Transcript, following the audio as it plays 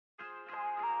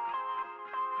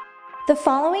The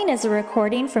following is a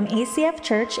recording from ACF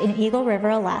Church in Eagle River,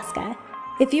 Alaska.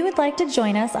 If you would like to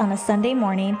join us on a Sunday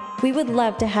morning, we would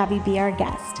love to have you be our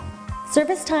guest.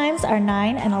 Service times are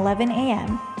 9 and 11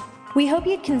 a.m. We hope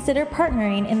you'd consider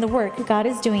partnering in the work God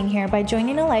is doing here by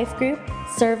joining a life group,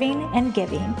 serving, and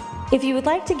giving. If you would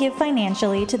like to give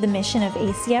financially to the mission of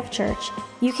ACF Church,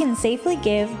 you can safely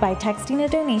give by texting a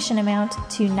donation amount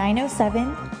to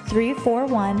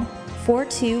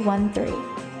 907-341-4213.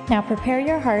 Now prepare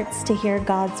your hearts to hear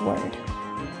God's Word.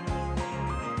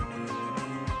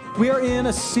 We are in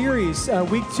a series,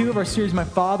 week 2 of our series, My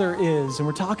Father Is, and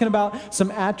we're talking about some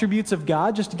attributes of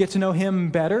God just to get to know Him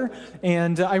better.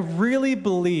 And I really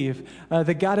believe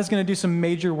that God is going to do some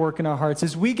major work in our hearts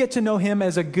as we get to know Him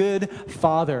as a good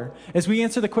Father. As we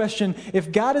answer the question,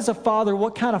 if God is a Father,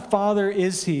 what kind of Father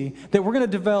is He? That we're going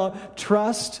to develop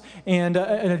trust and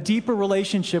a deeper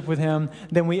relationship with Him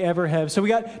than we ever have. So we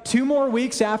got 2 more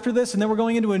weeks after this, and then we're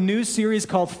going into a new series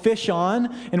called Fish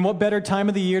On. And what better time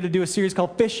of the year to do a series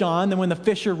called Fish On than when the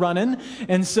fish are running.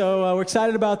 And so we're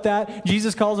excited about that.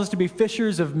 Jesus calls us to be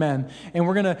fishers of men. And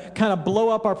we're going to kind of blow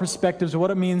up our perspectives of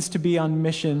what it means to be on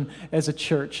mission as a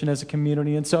church and as a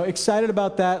community. And so excited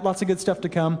about that. Lots of good stuff to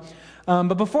come.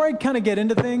 But before I kind of get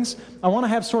into things, I want to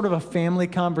have sort of a family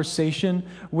conversation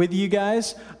with you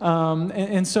guys.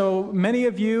 And so many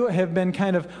of you have been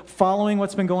kind of following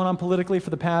what's been going on politically for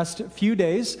the past few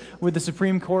days with the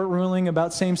Supreme Court ruling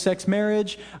about same-sex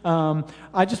marriage.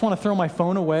 I just want to throw my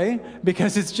phone away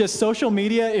because it's just social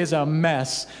media is a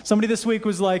mess. Somebody this week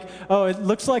was like, oh, it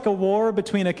looks like a war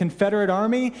between a Confederate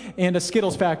army and a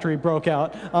Skittles factory broke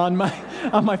out on my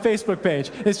Facebook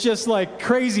page. It's just like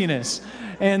craziness.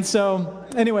 And so,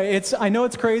 anyway, I know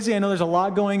it's crazy. I know there's a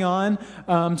lot going on.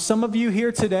 Some of you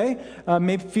here today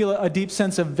may feel a deep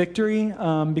sense of victory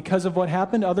because of what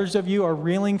happened. Others of you are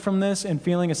reeling from this and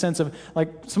feeling a sense of, like,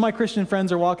 some of my Christian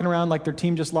friends are walking around like their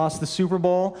team just lost the Super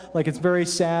Bowl. Like, it's very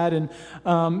sad. And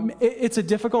it's a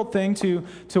difficult thing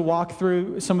to walk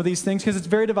through some of these things because it's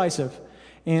very divisive.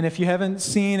 And if you haven't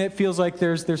seen, it feels like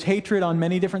there's hatred on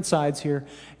many different sides here,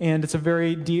 and it's a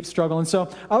very deep struggle. And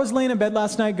so I was laying in bed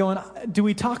last night going, do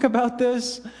we talk about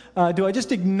this? Do I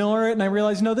just ignore it? And I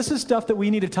realized, no, this is stuff that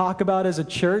we need to talk about as a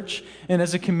church and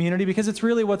as a community because it's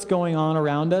really what's going on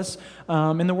around us,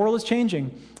 and the world is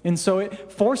changing. And so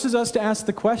it forces us to ask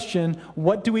the question,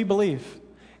 what do we believe?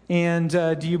 And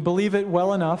do you believe it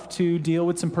well enough to deal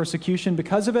with some persecution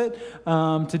because of it,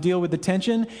 to deal with the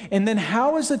tension? And then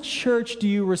how as a church do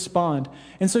you respond?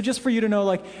 And so just for you to know,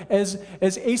 like, as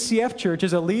ACF Church,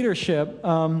 as a leadership,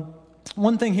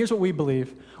 one thing, here's what we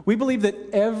believe. We believe that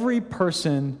every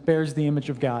person bears the image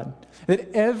of God,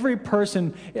 that every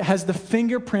person has the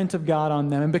fingerprint of God on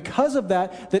them. And because of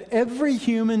that, that every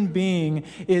human being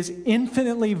is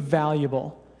infinitely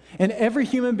valuable. And every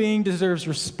human being deserves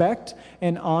respect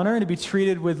and honor and to be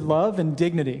treated with love and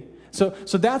dignity. So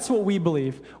that's what we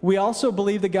believe. We also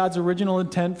believe that God's original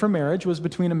intent for marriage was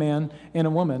between a man and a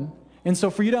woman. And so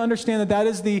for you to understand that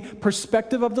is the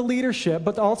perspective of the leadership,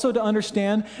 but also to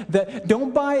understand that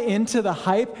don't buy into the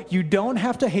hype. You don't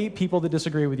have to hate people that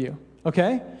disagree with you,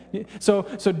 okay? So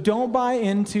don't buy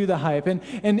into the hype.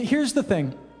 And here's the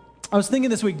thing. I was thinking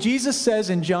this week, Jesus says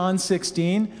in John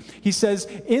 16, he says,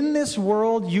 in this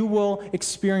world you will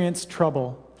experience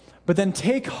trouble, but then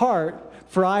take heart,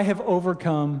 for I have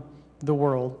overcome the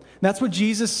world. And that's what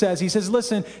Jesus says. He says,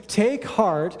 listen, take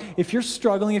heart if you're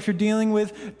struggling, if you're dealing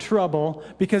with trouble,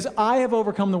 because I have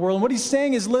overcome the world. And what he's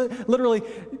saying is literally,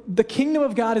 the kingdom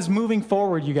of God is moving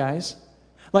forward, you guys.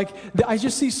 Like, I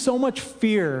just see so much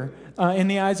fear in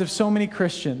the eyes of so many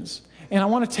Christians. And I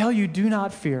want to tell you, do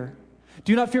not fear.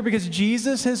 Do not fear because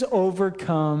Jesus has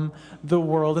overcome the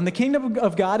world. And the kingdom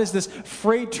of God is this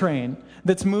freight train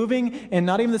that's moving and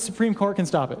not even the Supreme Court can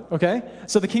stop it, okay?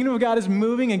 So the kingdom of God is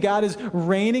moving and God is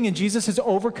reigning and Jesus has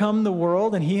overcome the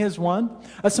world and He has won.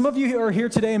 Some of you are here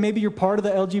today and maybe you're part of the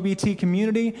LGBT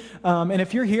community. And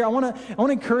if you're here, I want to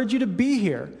encourage you to be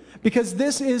here because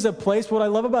this is a place, what I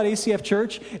love about ACF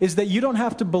Church is that you don't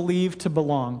have to believe to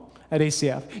belong at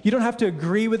ACF. You don't have to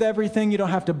agree with everything. You don't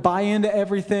have to buy into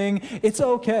everything. It's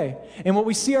okay. And what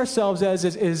we see ourselves as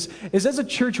is as a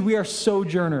church, we are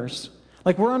sojourners.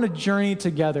 Like we're on a journey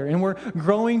together and we're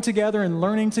growing together and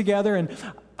learning together. And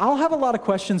I'll have a lot of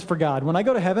questions for God. When I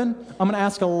go to heaven, I'm going to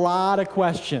ask a lot of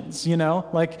questions, you know?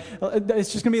 Like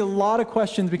it's just going to be a lot of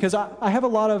questions because I have a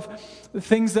lot of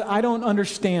things that I don't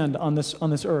understand on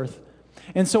this earth.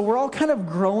 And so we're all kind of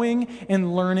growing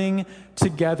and learning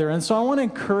together. And so I want to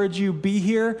encourage you, be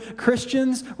here.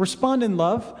 Christians, respond in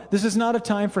love. This is not a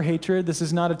time for hatred. This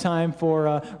is not a time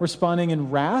for responding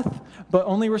in wrath, but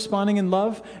only responding in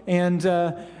love. And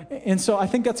so I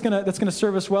think that's gonna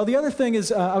serve us well. The other thing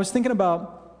is, I was thinking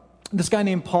about this guy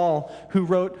named Paul, who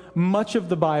wrote much of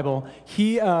the Bible.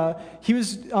 He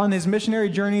was on his missionary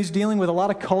journeys dealing with a lot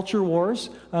of culture wars,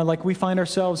 like we find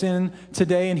ourselves in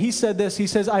today. And he said this, he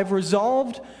says, "I've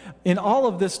resolved in all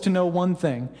of this to know one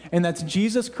thing, and that's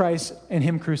Jesus Christ and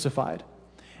him crucified."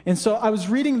 And so I was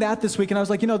reading that this week, and I was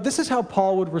like, this is how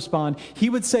Paul would respond. He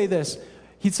would say this.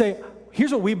 He'd say,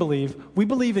 here's what we believe. We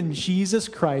believe in Jesus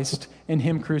Christ and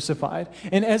him crucified.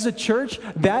 And as a church,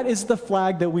 that is the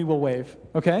flag that we will wave,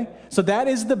 okay? So that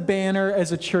is the banner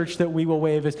as a church that we will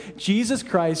wave, is Jesus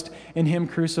Christ and him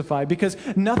crucified. Because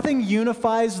nothing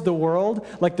unifies the world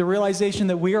like the realization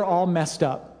that we are all messed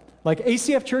up. Like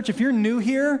ACF Church, if you're new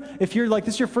here, if you're like,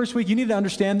 this is your first week, you need to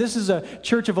understand this is a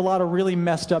church of a lot of really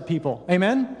messed up people.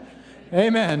 Amen?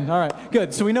 Amen. All right,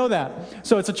 good. So we know that.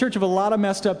 So it's a church of a lot of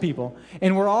messed up people.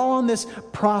 And we're all on this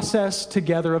process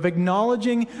together of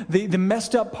acknowledging the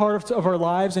messed up part of our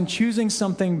lives and choosing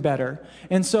something better.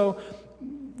 And so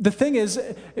the thing is,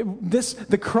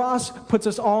 the cross puts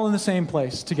us all in the same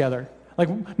place together. Like,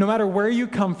 no matter where you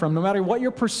come from, no matter what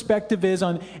your perspective is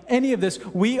on any of this,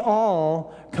 we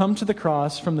all come to the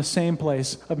cross from the same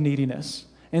place of neediness.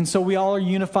 And so we all are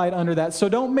unified under that. So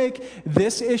don't make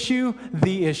this issue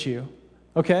the issue,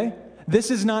 okay?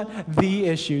 This is not the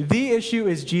issue. The issue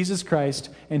is Jesus Christ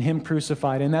and him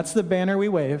crucified. And that's the banner we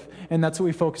wave, and that's what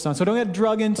we focus on. So don't get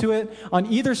drug into it on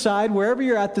either side, wherever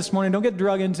you're at this morning. Don't get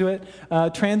drug into it.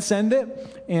 Transcend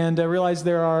it, and realize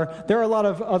there are a lot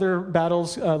of other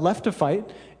battles left to fight.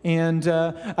 And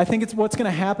I think it's what's going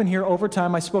to happen here over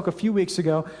time. I spoke a few weeks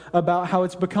ago about how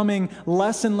it's becoming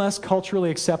less and less culturally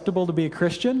acceptable to be a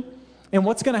Christian. And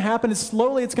what's going to happen is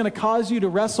slowly it's going to cause you to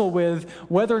wrestle with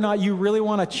whether or not you really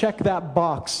want to check that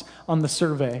box on the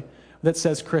survey that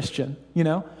says Christian, I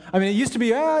mean, it used to be,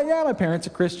 yeah, my parents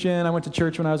are Christian. I went to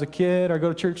church when I was a kid. Or I go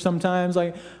to church sometimes.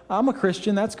 Like, I'm a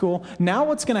Christian. That's cool. Now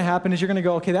what's going to happen is you're going to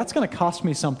go, okay, that's going to cost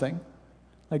me something.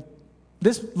 Like,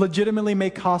 this legitimately may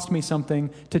cost me something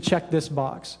to check this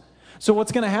box. So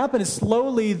what's going to happen is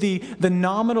slowly the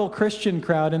nominal Christian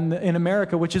crowd in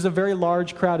America, which is a very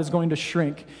large crowd, is going to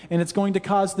shrink. And it's going to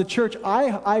cause the church,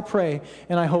 I pray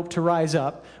and I hope, to rise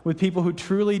up with people who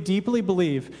truly, deeply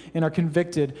believe and are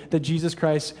convicted that Jesus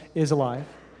Christ is alive.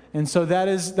 And so that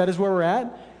is where we're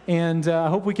at. And I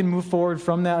hope we can move forward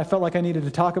from that. I felt like I needed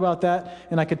to talk about that,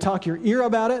 and I could talk your ear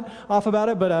off about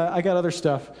it, but I got other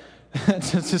stuff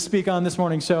to speak on this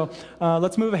morning. So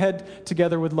let's move ahead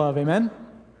together with love. Amen?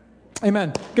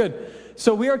 Amen. Good.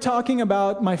 So we are talking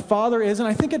about My Father Is, and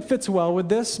I think it fits well with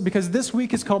this, because this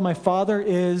week is called My Father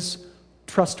Is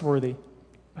Trustworthy.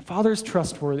 My Father is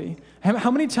trustworthy.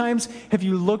 How many times have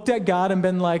you looked at God and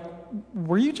been like,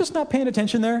 were you just not paying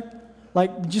attention there?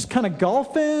 Like, just kind of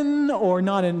golfing or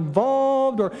not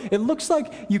involved, or it looks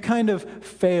like you kind of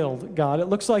failed, God. It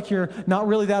looks like you're not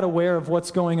really that aware of what's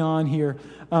going on here.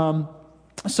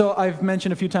 So I've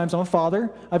mentioned a few times I'm a father.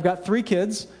 I've got 3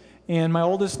 kids, and my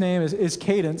oldest name is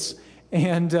Cadence.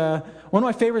 And one of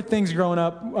my favorite things growing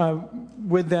up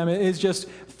with them is just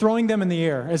throwing them in the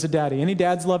air as a daddy. Any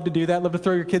dads love to do that, love to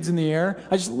throw your kids in the air?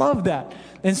 I just love that.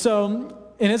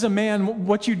 And as a man,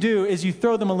 what you do is you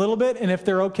throw them a little bit, and if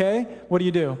they're okay, what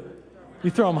do? You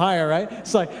throw them higher, right?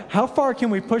 It's like, how far can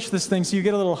we push this thing so you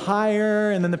get a little higher,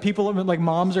 and then the people, like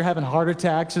moms, are having heart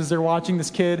attacks as they're watching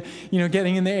this kid,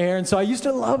 getting in the air. And so I used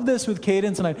to love this with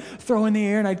Cadence, and I'd throw in the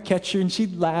air, and I'd catch her, and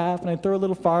she'd laugh, and I'd throw a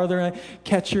little farther, and I'd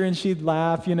catch her, and she'd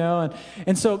laugh,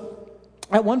 And so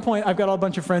at one point, I've got a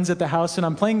bunch of friends at the house, and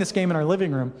I'm playing this game in our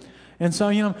living room. And so,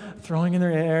 I'm throwing in the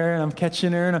air, and I'm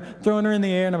catching her, and I'm throwing her in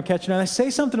the air, and I'm catching her. And I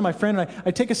say something to my friend, and I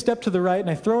take a step to the right, and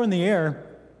I throw her in the air,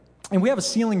 and we have a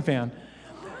ceiling fan.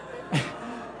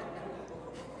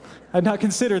 I'd not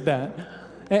considered that.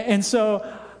 And so,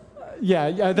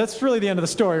 yeah, that's really the end of the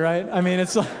story, right? I mean,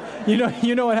 it's like, you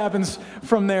know what happens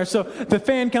from there. So the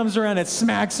fan comes around, it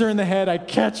smacks her in the head. I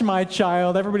catch my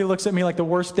child. Everybody looks at me like the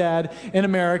worst dad in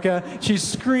America. She's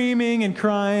screaming and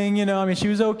crying, she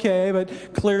was okay,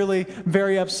 but clearly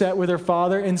very upset with her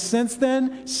father. And since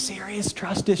then, serious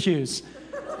trust issues.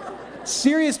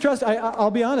 Serious trust.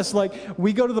 I'll be honest, like,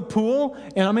 we go to the pool,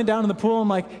 and I'm down in the pool, and I'm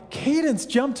like, Cadence,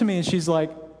 jump to me. And she's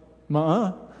like,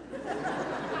 and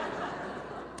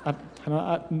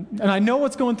I know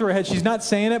what's going through her head. She's not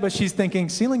saying it, but she's thinking,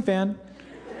 ceiling fan.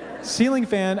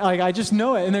 I just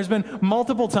know it. And there's been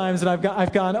multiple times that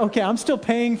I've gone, okay, I'm still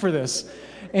paying for this.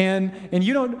 And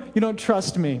you don't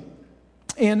trust me.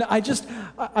 And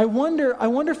I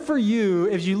wonder for you,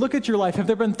 as you look at your life, have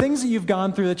there been things that you've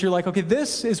gone through that you're like, okay,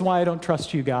 this is why I don't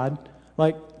trust you, God?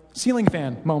 Like ceiling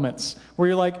fan moments where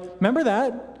you're like, remember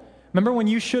that? Remember when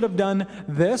you should have done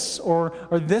this or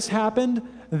this happened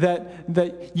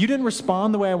that you didn't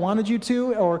respond the way I wanted you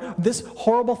to, or this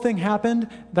horrible thing happened?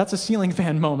 That's a ceiling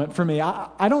fan moment for me.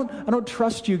 I don't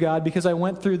trust you, God, because I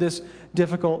went through this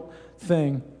difficult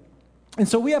thing. And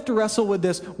so we have to wrestle with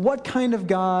this. What kind of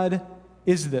God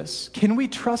is this? Can we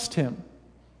trust him?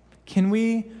 Can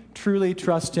we truly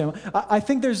trust him? I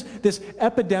think there's this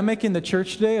epidemic in the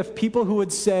church today of people who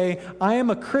would say, I am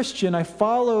a Christian, I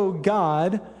follow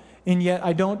God, and yet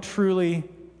I don't truly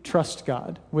trust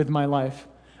God with my life.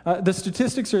 The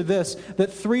statistics are this,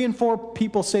 that 3 in 4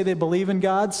 people say they believe in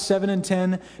God, 7 in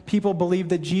 10 people believe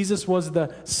that Jesus was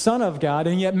the Son of God,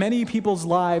 and yet many people's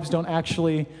lives don't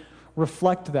actually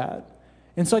reflect that.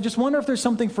 And so I just wonder if there's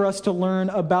something for us to learn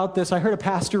about this. I heard a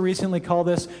pastor recently call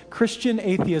this Christian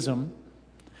atheism,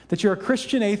 that you're a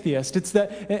Christian atheist. It's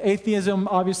that atheism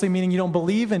obviously meaning you don't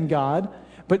believe in God,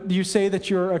 but you say that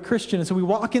you're a Christian. And so we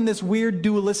walk in this weird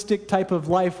dualistic type of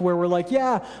life where we're like,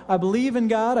 yeah, I believe in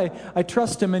God, I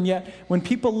trust him, and yet when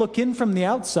people look in from the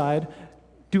outside,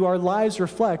 do our lives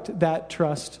reflect that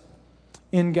trust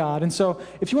in God? And so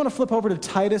if you want to flip over to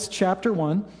Titus chapter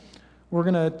 1, we're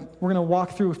gonna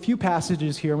walk through a few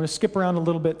passages here. I'm going to skip around a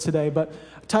little bit today, but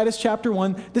Titus chapter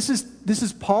 1, this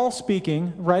is Paul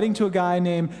speaking, writing to a guy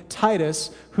named Titus,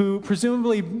 who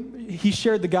presumably he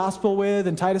shared the gospel with,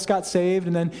 and Titus got saved,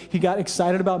 and then he got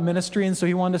excited about ministry, and so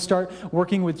he wanted to start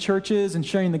working with churches and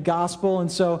sharing the gospel. And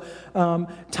so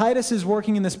Titus is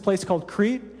working in this place called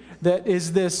Crete, that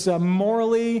is this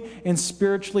morally and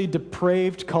spiritually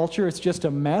depraved culture. It's just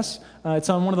a mess. It's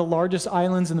on one of the largest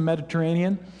islands in the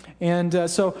Mediterranean. And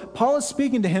so Paul is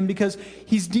speaking to him because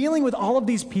he's dealing with all of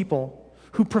these people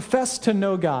who profess to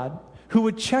know God, who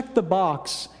would check the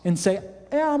box and say,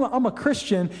 yeah, I'm a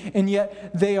Christian, and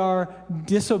yet they are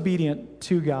disobedient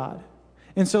to God.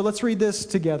 And so let's read this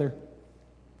together.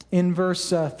 In verse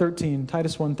 13,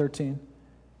 Titus 1:13.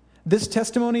 This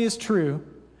testimony is true,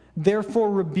 therefore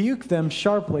rebuke them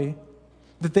sharply,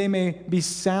 that they may be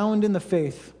sound in the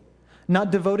faith,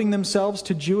 not devoting themselves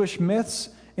to Jewish myths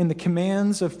and the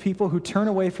commands of people who turn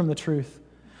away from the truth.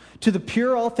 To the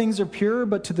pure all things are pure,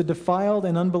 but to the defiled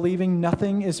and unbelieving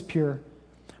nothing is pure.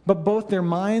 But both their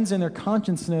minds and their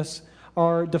consciousness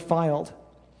are defiled.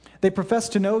 They profess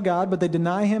to know God, but they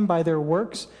deny him by their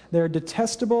works. They are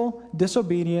detestable,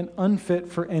 disobedient, unfit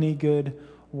for any good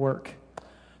work.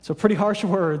 So pretty harsh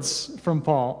words from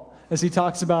Paul as he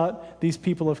talks about these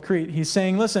people of Crete. He's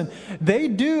saying, listen, they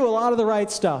do a lot of the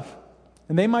right stuff.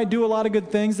 And they might do a lot of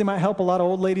good things. They might help a lot of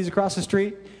old ladies across the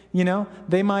street. You know,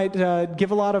 they might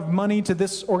give a lot of money to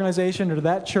this organization or to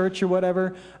that church or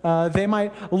whatever. They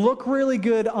might look really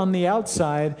good on the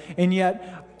outside, and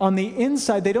yet on the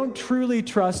inside, they don't truly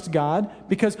trust God,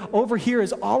 because over here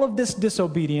is all of this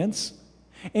disobedience.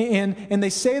 And they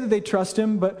say that they trust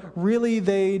him, but really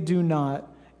they do not.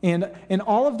 And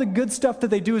all of the good stuff that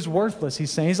they do is worthless,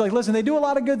 he's saying. He's like, listen, they do a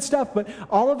lot of good stuff, but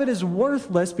all of it is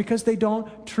worthless because they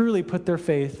don't truly put their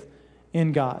faith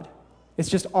in God. It's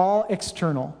just all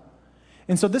external.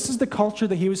 And so this is the culture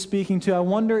that he was speaking to. I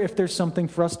wonder if there's something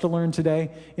for us to learn today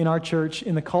in our church,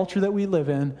 in the culture that we live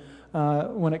in,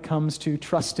 when it comes to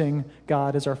trusting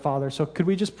God as our Father. So could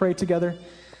we just pray together?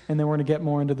 And then we're going to get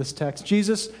more into this text.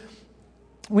 Jesus,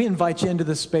 we invite you into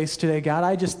this space today. God,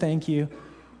 I just thank you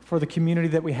for the community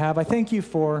that we have. I thank you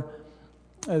for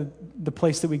the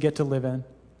place that we get to live in.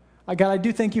 God, I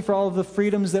do thank you for all of the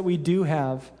freedoms that we do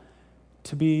have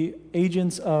to be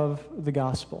agents of the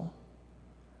gospel.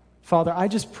 Father, I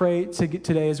just pray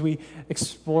today as we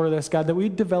explore this, God, that we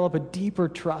develop a deeper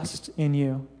trust in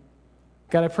you.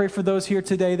 God, I pray for those here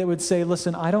today that would say,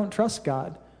 listen, I don't trust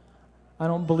God. I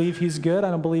don't believe he's good.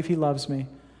 I don't believe he loves me.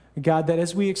 God, that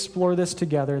as we explore this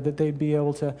together, that they'd be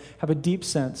able to have a deep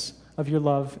sense of your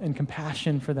love and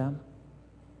compassion for them.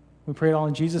 We pray it all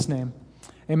in Jesus' name.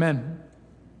 Amen.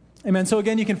 Amen. So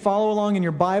again, you can follow along in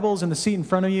your Bibles in the seat in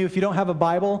front of you. If you don't have a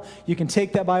Bible, you can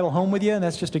take that Bible home with you, and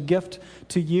that's just a gift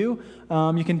to you.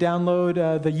 You can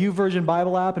download the YouVersion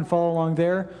Bible app and follow along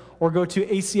there, or go to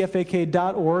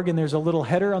acfak.org, and there's a little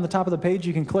header on the top of the page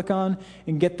you can click on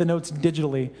and get the notes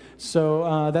digitally.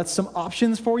 So that's some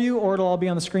options for you, or it'll all be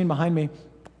on the screen behind me.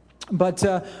 But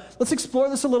let's explore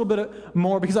this a little bit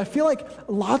more, because I feel like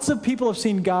lots of people have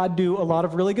seen God do a lot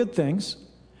of really good things,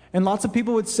 and lots of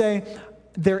people would say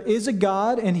there is a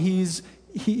God, and He's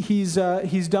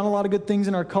done a lot of good things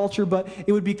in our culture. But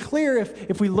it would be clear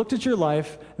if we looked at your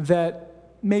life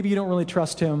that maybe you don't really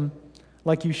trust Him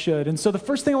like you should. And so the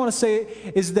first thing I want to say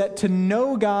is that to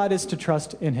know God is to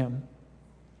trust in him.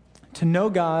 To know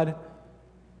God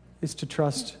is to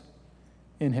trust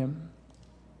in him.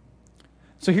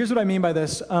 So here's what I mean by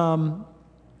this.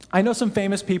 I know some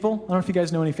famous people. I don't know if you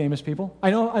guys know any famous people. I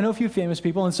know a few famous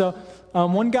people. And so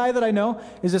one guy that I know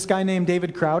is this guy named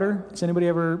David Crowder. Has anybody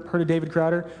ever heard of David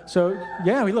Crowder? So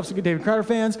yeah, we love some good David Crowder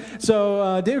fans.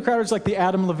 So David Crowder is like the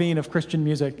Adam Levine of Christian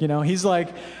music. You know, he is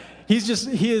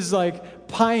like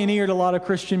pioneered a lot of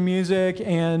Christian music,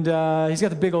 and he's got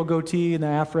the big old goatee and the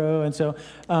afro. And so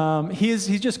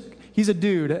he's a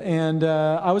dude. And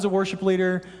I was a worship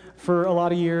leader for a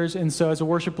lot of years, and so as a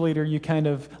worship leader, you kind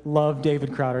of love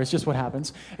David Crowder. It's just what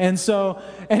happens. And so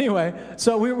anyway,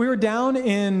 so we were down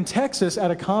in Texas at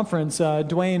a conference,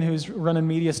 Dwayne, who's running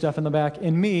media stuff in the back,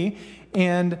 and me,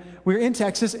 and we were in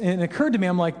Texas, and it occurred to me,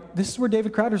 I'm like, this is where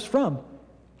David Crowder's from.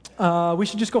 We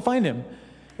should just go find him.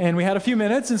 And we had a few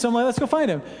minutes, and so I'm like, let's go find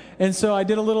him. And so I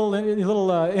did a little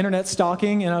internet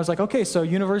stalking, and I was like, okay, so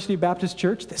University Baptist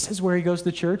Church, this is where he goes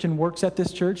to church and works at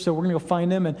this church, so we're going to go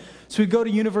find him. And so we go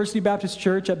to University Baptist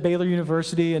Church at Baylor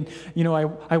University, and, you know,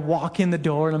 I walk in the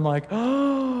door, and I'm like,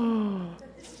 oh,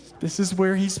 this is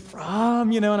where he's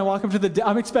from, you know, and I walk up to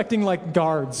I'm expecting, like,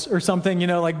 guards or something, you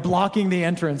know, like blocking the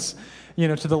entrance, you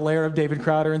know, to the lair of David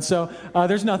Crowder. And so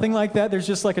there's nothing like that. There's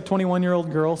just like a 21-year-old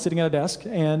girl sitting at a desk.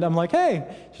 And I'm like, hey.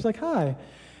 She's like, hi.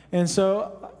 And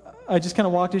so I just kind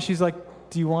of walked in. She's like,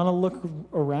 do you want to look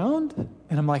around?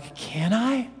 And I'm like, can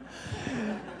I?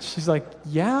 She's like,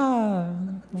 yeah.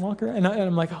 Walk around. And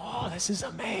I'm like, oh, this is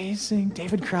amazing.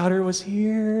 David Crowder was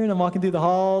here. And I'm walking through the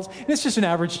halls. And it's just an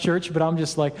average church, but I'm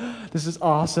just like, this is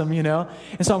awesome, you know.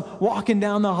 And so I'm walking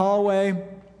down the hallway.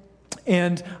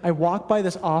 And I walk by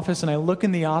this office, and I look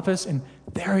in the office, and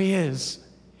there he is.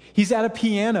 He's at a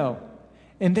piano.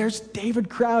 And there's David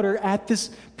Crowder at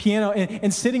this piano.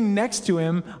 And sitting next to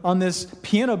him on this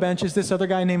piano bench is this other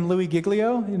guy named Louis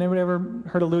Giglio. Anybody ever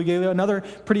heard of Louis Giglio? Another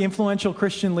pretty influential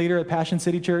Christian leader at Passion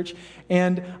City Church.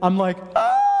 And I'm like,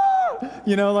 ah!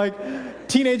 You know, like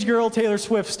teenage girl Taylor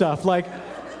Swift stuff. Like,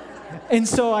 and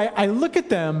so I look at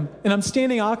them, and I'm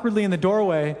standing awkwardly in the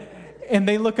doorway, and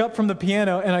they look up from the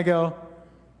piano, and I go,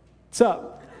 what's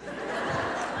up?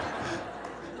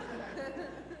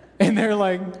 And they're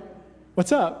like,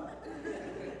 what's up?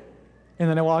 And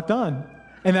then I walked on.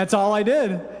 And that's all I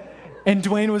did. And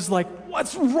Dwayne was like,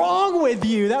 what's wrong with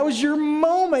you? That was your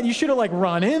moment. You should have like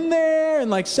run in there and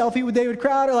like selfie with David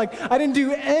Crowder. Like, I didn't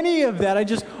do any of that. I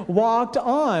just walked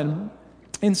on.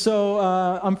 And so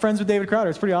I'm friends with David Crowder.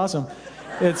 It's pretty awesome.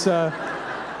 It's...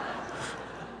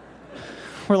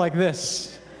 We're like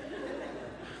this.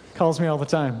 Calls me all the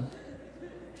time.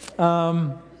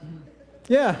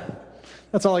 Yeah,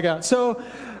 that's all I got. So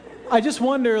I just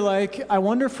wonder, I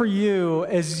wonder for you,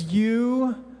 as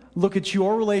you look at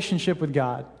your relationship with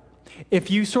God,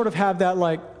 if you sort of have that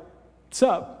what's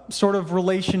up, sort of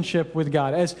relationship with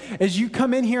God. As you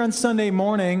come in here on Sunday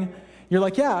morning, you're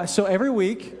like, yeah, so every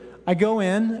week I go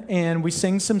in and we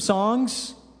sing some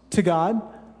songs to God.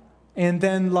 And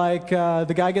then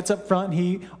the guy gets up front and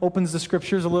he opens the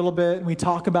scriptures a little bit and we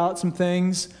talk about some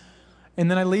things.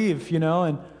 And then I leave, you know,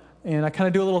 and I kind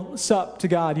of do a little sup to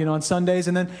God, you know, on Sundays.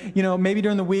 And then, you know, maybe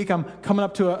during the week I'm coming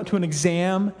up to an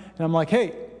exam and I'm like,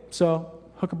 hey, so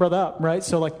hook a brother up, right?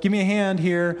 So give me a hand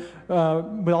here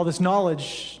with all this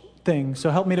knowledge thing. So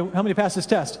help me to pass this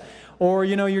test. Or,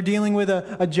 you know, you're dealing with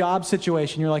a job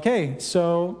situation. You're like, hey,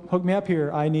 so hook me up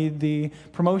here. I need the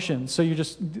promotion. So you're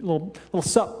just a little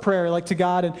sup prayer to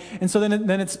God. And so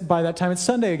then it's by that time it's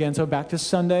Sunday again. So back to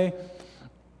Sunday.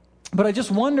 But I just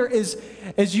wonder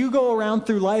as you go around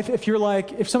through life,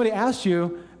 if somebody asked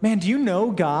you, man, do you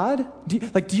know God? Do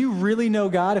you really know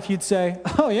God? If you'd say,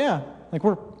 oh yeah,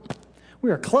 we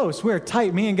are close. We are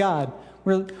tight, me and God.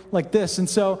 We're like this. And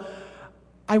so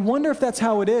I wonder if that's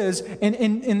how it is.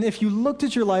 And if you looked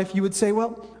at your life, you would say,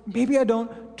 well, maybe I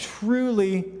don't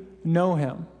truly know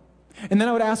him. And then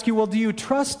I would ask you, well, do you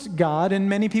trust God? And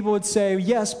many people would say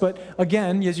yes, but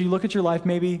again, as you look at your life,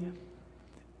 maybe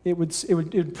it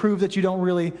would prove that you don't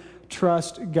really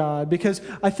trust God. Because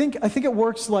I think it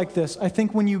works like this. I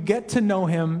think when you get to know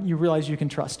him, you realize you can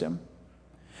trust him.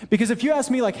 Because if you ask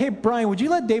me hey, Brian, would you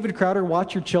let David Crowder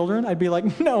watch your children? I'd be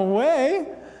like, no way.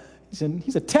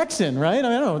 He's a Texan, right? I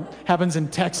mean, I don't know what happens in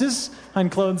Texas. I'm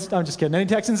just kidding. Any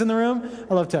Texans in the room?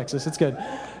 I love Texas. It's good.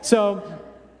 So,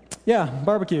 yeah,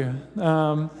 barbecue.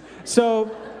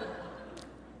 So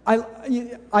I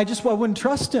wouldn't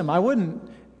trust him. I wouldn't,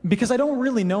 because I don't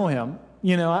really know him.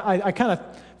 You know, I kind of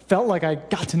felt like I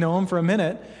got to know him for a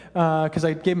minute because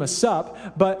I gave him a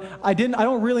sup, but I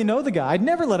don't really know the guy. I'd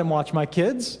never let him watch my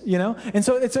kids, you know? And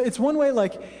so it's one way,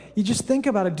 like, you just think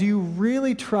about it. Do you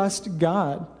really trust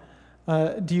God?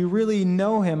 Do you really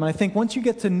know him? And I think once you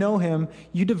get to know him,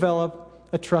 you develop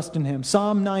a trust in him.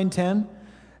 Psalm 9:10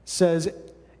 says,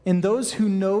 "And those who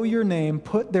know your name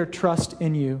put their trust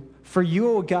in you. For you,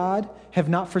 O God, have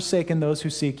not forsaken those who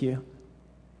seek you."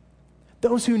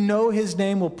 Those who know his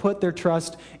name will put their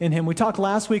trust in him. We talked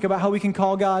last week about how we can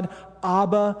call God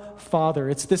Abba, Father.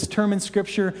 It's this term in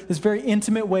Scripture, this very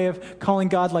intimate way of calling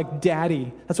God like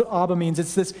daddy. That's what Abba means.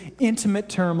 It's this intimate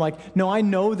term like, no, I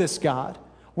know this God.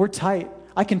 We're tight.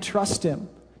 I can trust him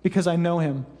because I know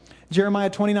him. Jeremiah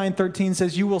 29:13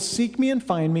 says, "You will seek me and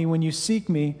find me when you seek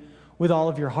me with all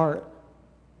of your heart."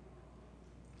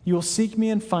 You will seek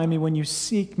me and find me when you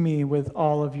seek me with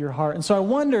all of your heart. And so I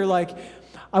wonder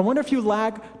if you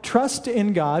lack trust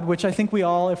in God, which I think we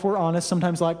all, if we're honest,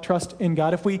 sometimes lack trust in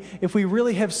God. If we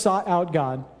really have sought out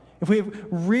God, if we have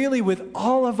really with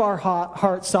all of our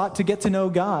heart sought to get to know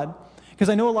God. Because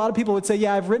I know a lot of people would say,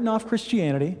 yeah, I've written off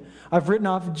Christianity. I've written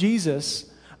off Jesus.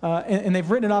 And they've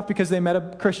written it off because they met a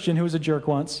Christian who was a jerk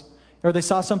once. Or they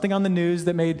saw something on the news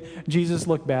that made Jesus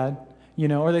look bad. You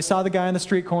know, or they saw the guy on the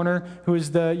street corner who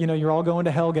is the, you know, you're all going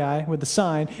to hell guy with the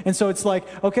sign. And so it's like,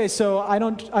 okay, so I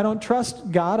don't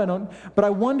trust God. But I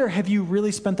wonder, have you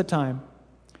really spent the time?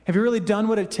 Have you really done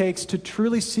what it takes to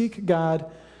truly seek God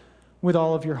with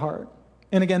all of your heart?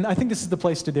 And again, I think this is the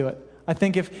place to do it. I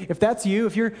think if that's you,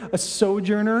 if you're a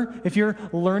sojourner, if you're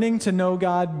learning to know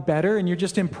God better and you're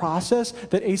just in process,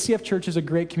 that ACF Church is a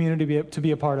great community to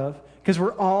be a part of. Because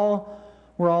we're all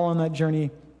on that journey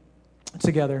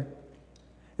together.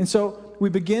 And so we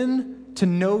begin to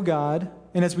know God,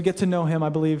 and as we get to know him, I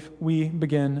believe we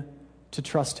begin to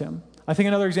trust him. I think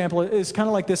another example is kind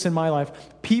of like this in my life.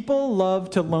 People love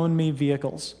to loan me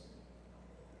vehicles.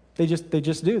 They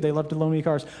just do. They love to loan me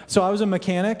cars. So I was a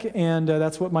mechanic, and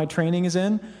that's what my training is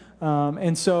in.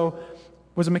 And so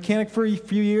was a mechanic for a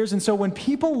few years. And so when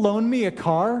people loan me a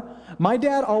car, my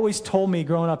dad always told me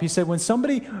growing up, he said, when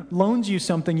somebody loans you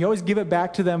something, you always give it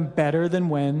back to them better than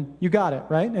when you got it,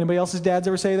 right? Anybody else's dads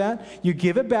ever say that? You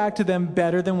give it back to them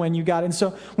better than when you got it. And so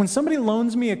when somebody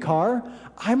loans me a car,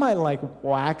 I might like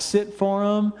wax it for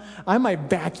them. I might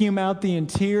vacuum out the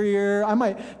interior. I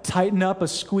might tighten up a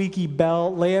squeaky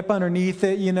belt, lay up underneath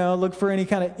it, you know, look for any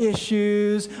kind of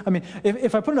issues. I mean,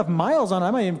 if I put enough miles on it,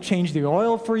 I might even change the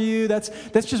oil for you. That's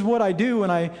just what I do when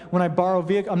I borrow a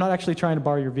vehicle. I'm not actually trying to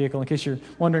borrow your vehicle, in case you're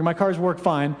wondering. My cars work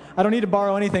fine. I don't need to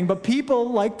borrow anything, but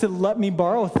people like to let me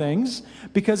borrow things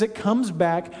because it comes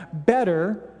back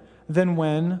better than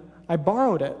when I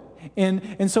borrowed it.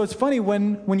 And so it's funny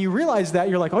when you realize that,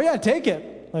 you're like, oh yeah, take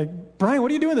it. Like, Brian, what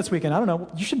are you doing this weekend? I don't know.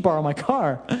 You should borrow my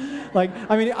car. Like,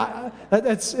 I mean,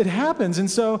 it happens. And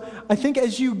so I think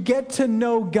as you get to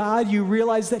know God, you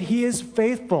realize that he is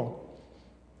faithful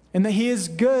and that he is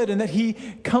good and that he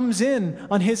comes in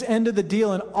on his end of the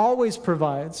deal and always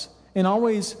provides and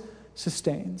always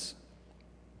sustains.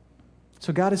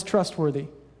 So God is trustworthy.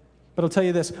 But I'll tell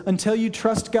you this, until you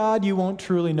trust God, you won't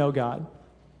truly know God.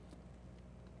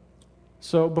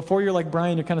 So before you're like,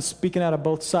 Brian, you're kind of speaking out of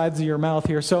both sides of your mouth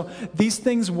here. So these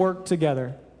things work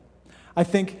together. I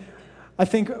think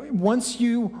once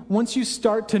you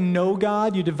start to know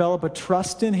God, you develop a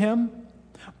trust in him.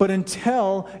 But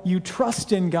until you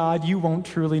trust in God, you won't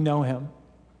truly know him.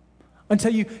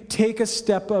 Until you take a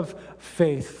step of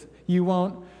faith, you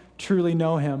won't truly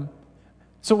know him.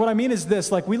 So what I mean is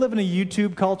this, like we live in a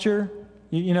YouTube culture.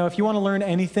 You know, if you want to learn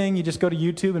anything, you just go to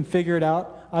YouTube and figure it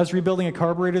out. I was rebuilding a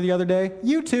carburetor the other day.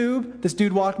 YouTube. This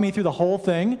dude walked me through the whole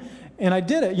thing, and I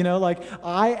did it. You know, like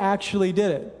I actually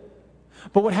did it.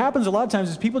 But what happens a lot of times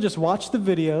is people just watch the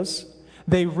videos,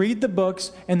 they read the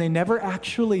books, and they never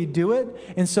actually do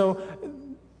it. And so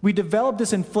we develop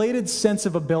this inflated sense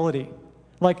of ability.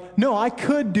 Like, no, I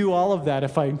could do all of that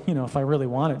if I really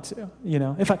wanted to. You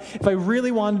know, if I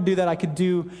really wanted to do that, I could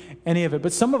do any of it.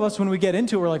 But some of us, when we get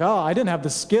into it, we're like, oh, I didn't have the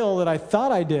skill that I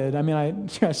thought I did. I mean,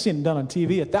 I've seen it done on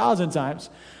TV 1,000 times.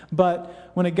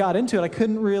 But when it got into it, I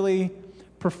couldn't really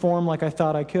perform like I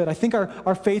thought I could. I think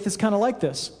our faith is kind of like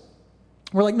this.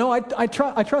 We're like, no, I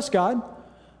trust God.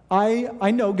 I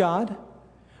know God.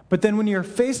 But then when you're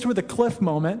faced with a cliff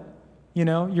moment, you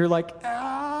know, you're like,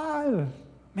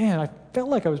 man, I felt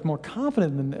like I was more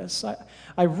confident than this. I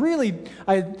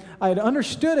had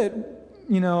understood it,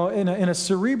 you know, in a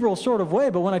cerebral sort of way,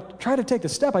 but when I tried to take the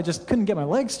step, I just couldn't get my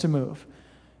legs to move.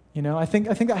 You know, I think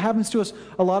that happens to us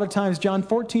a lot of times. John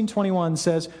 14:21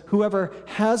 says, "Whoever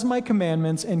has my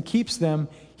commandments and keeps them,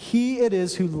 he it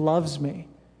is who loves me.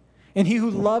 And he who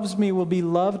loves me will be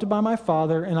loved by my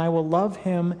Father, and I will love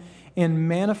him and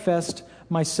manifest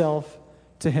myself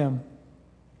to him.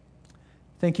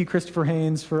 Thank you, Christopher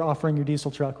Haynes, for offering your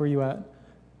diesel truck. Where are you at?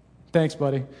 Thanks,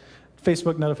 buddy.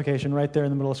 Facebook notification right there in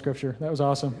the middle of Scripture. That was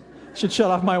awesome. Should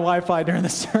shut off my Wi-Fi during the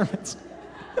sermons.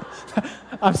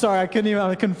 I'm sorry, I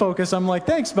couldn't focus. I'm like,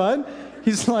 thanks, bud.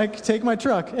 He's like, take my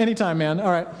truck. Anytime, man.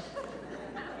 All right.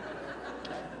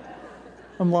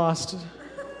 I'm lost.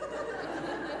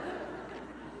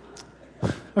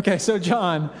 Okay, so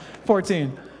John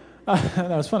 14. That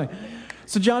was funny.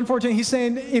 So John 14, he's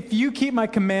saying, if you keep my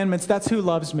commandments, that's who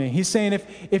loves me. He's saying,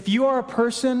 if you are a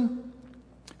person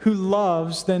who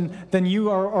loves, then you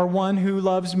are one who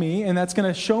loves me, and that's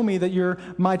going to show me that you're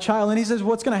my child. And he says,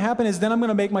 what's going to happen is then I'm going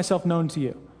to make myself known to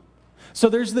you. So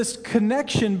there's this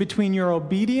connection between your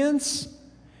obedience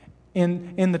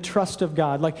and the trust of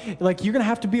God. Like you're going to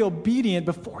have to be obedient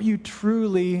before you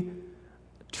truly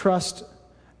trust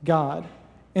God.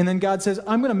 And then God says,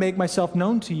 I'm going to make myself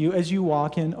known to you as you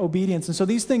walk in obedience. And so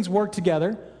these things work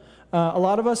together. A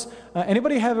lot of us,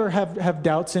 anybody ever have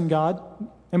doubts in God?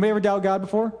 Anybody ever doubt God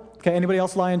before? Okay, anybody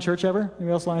else lie in church ever?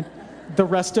 Anybody else lie? The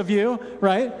rest of you,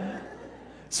 right?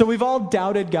 So we've all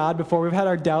doubted God before. We've had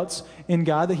our doubts in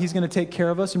God that he's going to take care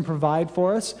of us and provide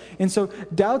for us. And so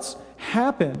doubts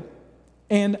happen.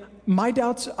 And my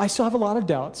doubts, I still have a lot of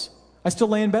doubts. I still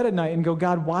lay in bed at night and go,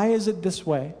 God, why is it this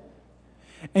way?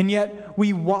 And yet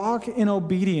we walk in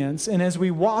obedience. And as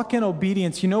we walk in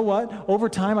obedience, you know what? Over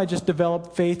time, I just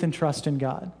developed faith and trust in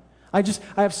God. I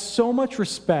have so much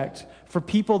respect for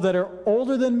people that are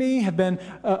older than me, have been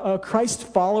a Christ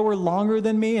follower longer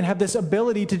than me, and have this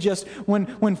ability to just,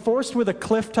 when forced with a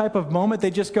cliff type of moment,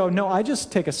 they just go, no, I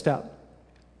just take a step.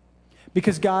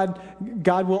 Because God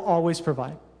will always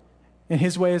provide. And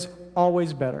his way is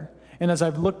always better. And as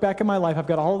I've looked back at my life, I've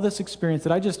got all of this experience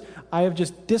that I have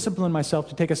just disciplined myself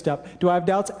to take a step. Do I have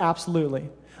doubts? Absolutely.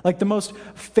 Like the most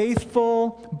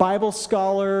faithful Bible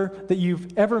scholar that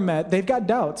you've ever met, they've got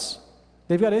doubts.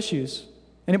 They've got issues.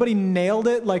 Anybody nailed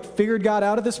it, like figured God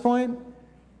out at this point?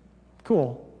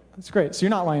 Cool. That's great. So you're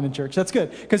not lying in church. That's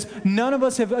good. Because none of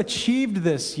us have achieved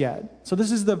this yet. So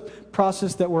this is the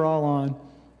process that we're all on.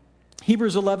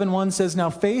 Hebrews 11:1 says, now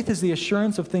faith is the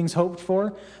assurance of things hoped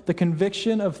for, the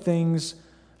conviction of things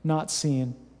not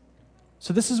seen.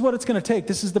 So this is what it's going to take.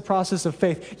 This is the process of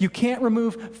faith. You can't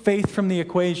remove faith from the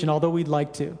equation, although we'd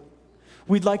like to.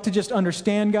 We'd like to just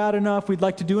understand God enough. We'd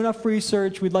like to do enough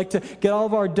research. We'd like to get all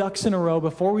of our ducks in a row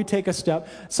before we take a step.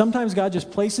 Sometimes God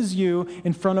just places you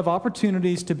in front of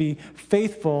opportunities to be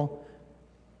faithful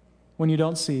when you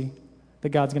don't see that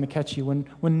God's going to catch you,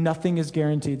 when nothing is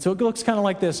guaranteed. So it looks kind of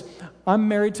like this. I'm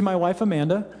married to my wife,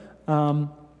 Amanda.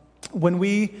 When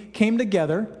we came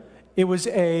together, it was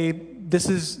this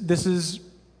is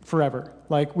forever.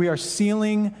 Like we are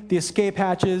sealing the escape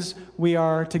hatches. We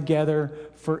are together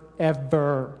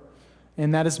forever.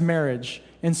 And that is marriage.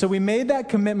 And so we made that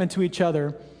commitment to each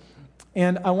other.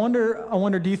 And I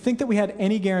wonder, do you think that we had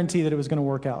any guarantee that it was going to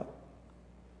work out?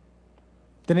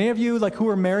 Did any of you, like who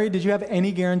were married, did you have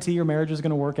any guarantee your marriage was going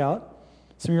to work out?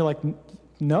 Some of you are like,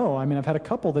 no. I mean, I've had a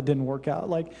couple that didn't work out.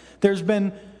 Like there's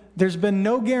been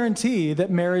no guarantee that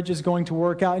marriage is going to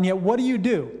work out. And yet what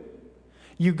do?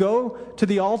 You go to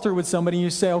the altar with somebody and you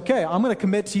say, okay, I'm going to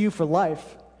commit to you for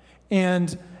life.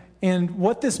 And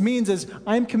what this means is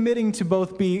I'm committing to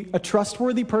both be a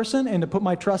trustworthy person and to put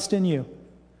my trust in you.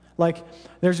 Like,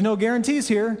 there's no guarantees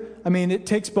here. I mean, it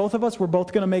takes both of us. We're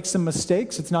both going to make some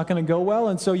mistakes. It's not going to go well.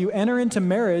 And so you enter into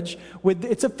marriage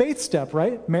it's a faith step,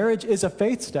 right? Marriage is a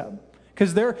faith step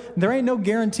because there ain't no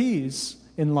guarantees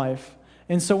in life.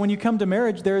 And so when you come to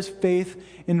marriage, there is faith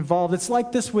involved. It's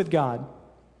like this with God.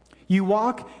 You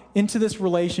walk into this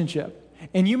relationship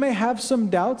and you may have some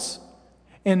doubts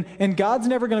and God's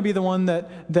never going to be the one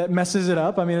that messes it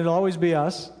up. I mean, it'll always be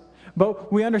us.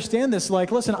 But we understand this,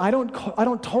 like, listen, I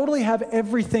don't totally have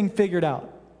everything figured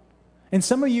out. And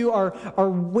some of you are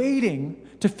waiting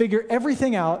to figure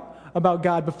everything out about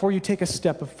God before you take a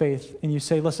step of faith. And you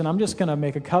say, listen, I'm just going to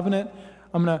make a covenant.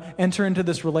 I'm going to enter into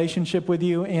this relationship with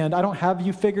you. And I don't have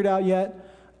you figured out yet.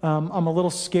 I'm a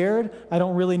little scared. I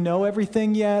don't really know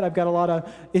everything yet. I've got a lot of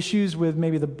issues with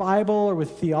maybe the Bible or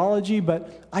with theology.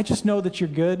 But I just know that you're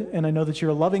good. And I know that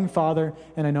you're a loving Father.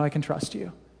 And I know I can trust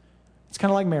you. It's kind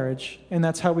of like marriage, and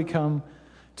that's how we come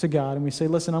to God. And we say,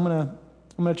 listen, I'm going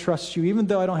to trust you, even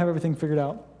though I don't have everything figured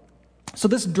out. So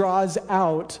this draws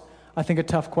out, I think, a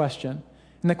tough question.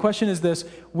 And the question is this: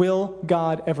 will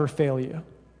God ever fail you?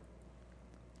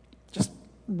 Just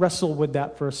wrestle with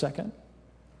that for a second.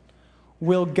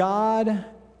 Will God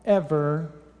ever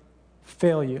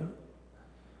fail you?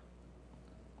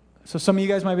 So some of you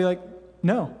guys might be like,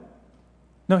 no,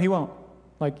 he won't.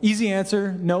 Like, easy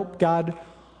answer, nope, God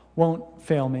won't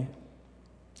fail me.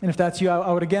 And if that's you,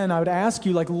 I would ask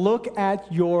you, like, look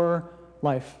at your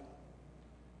life.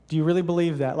 Do you really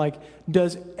believe that? Like,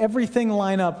 does everything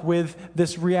line up with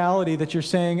this reality that you're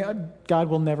saying, God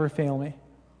will never fail me?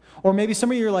 Or maybe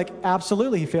some of you are like,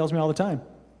 absolutely, he fails me all the time.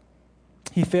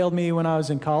 He failed me when I was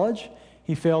in college.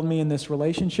 He failed me in this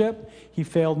relationship. He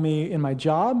failed me in my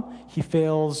job. He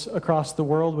fails across the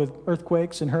world with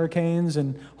earthquakes and hurricanes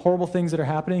and horrible things that are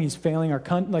happening. He's failing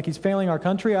he's failing our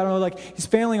country. I don't know, like, he's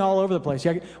failing all over the place.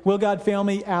 Will God fail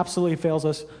me? Absolutely fails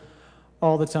us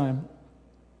all the time.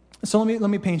 So let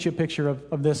me paint you a picture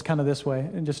of this kind of this way.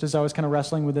 And just as I was kind of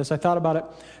wrestling with this, I thought about it.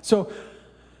 So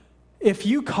if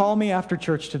you call me after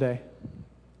church today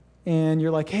and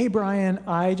you're like, hey, Brian,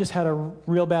 I just had a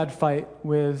real bad fight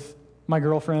with my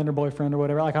girlfriend or boyfriend or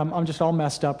whatever. Like, I'm just all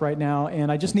messed up right now,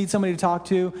 and I just need somebody to talk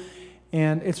to,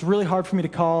 and it's really hard for me to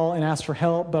call and ask for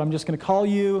help, but I'm just going to call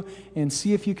you and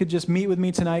see if you could just meet with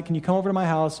me tonight. Can you come over to my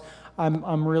house?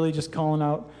 I'm really just calling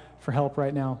out for help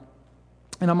right now.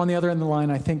 And I'm on the other end of the line.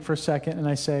 I think for a second, and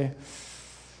I say,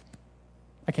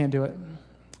 I can't do it.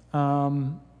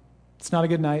 It's not a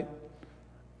good night.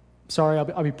 Sorry,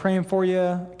 I'll be praying for you,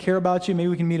 I care about you. Maybe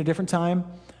we can meet a different time,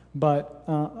 but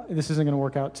this isn't going to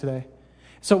work out today.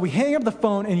 So we hang up the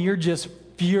phone, and you're just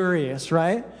furious,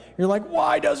 right? You're like,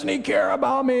 why doesn't he care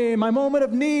about me? My moment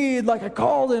of need, like, I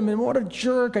called him, and what a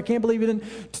jerk. I can't believe he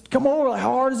didn't come over. Like,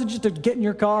 how hard is it just to get in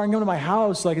your car and go to my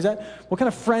house? Like, what kind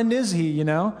of friend is he, you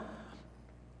know?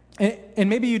 And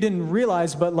maybe you didn't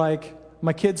realize, but, like,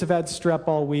 my kids have had strep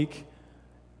all week,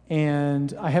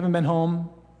 and I haven't been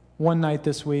home one night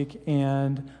this week,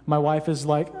 and my wife is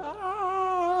like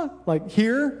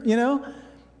here, you know?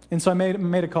 And so I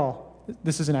made a call.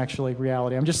 This isn't actually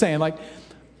reality. I'm just saying, like,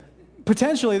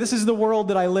 potentially this is the world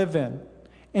that I live in.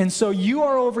 And so you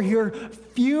are over here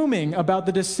fuming about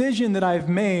the decision that I've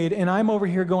made, and I'm over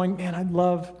here going, man, I'd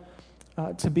love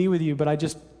to be with you, but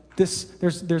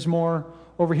there's more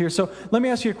over here. So let me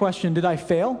ask you a question. Did I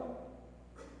fail?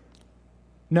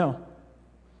 No.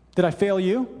 Did I fail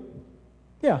you?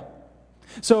 Yeah.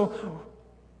 So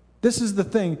this is the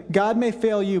thing. God may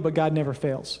fail you, but God never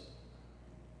fails.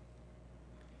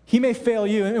 He may fail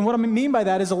you. And what I mean by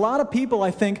that is a lot of people,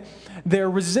 I think, they're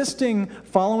resisting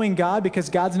following God because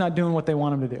God's not doing what they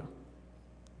want him to do.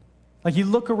 Like, you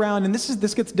look around, and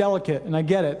this gets delicate, and I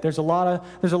get it. There's a lot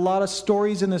of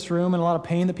stories in this room and a lot of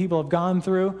pain that people have gone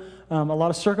through, a lot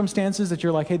of circumstances that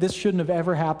you're like, hey, this shouldn't have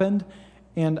ever happened.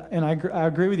 And I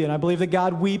agree with you, and I believe that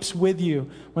God weeps with you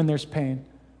when there's pain.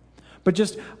 But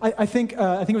just, I think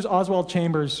it was Oswald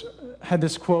Chambers had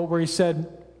this quote where he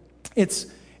said, it's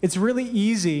really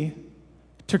easy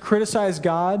to criticize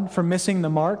God for missing the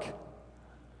mark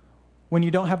when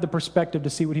you don't have the perspective to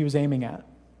see what he was aiming at.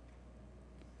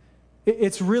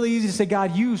 It's really easy to say,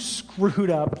 God, you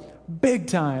screwed up big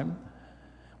time,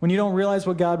 when you don't realize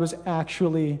what God was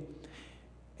actually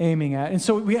aiming at. And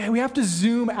so we have to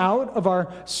zoom out of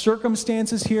our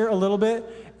circumstances here a little bit,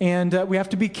 and we have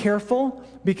to be careful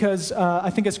because I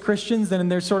think as Christians, then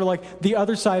there's sort of like the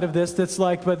other side of this that's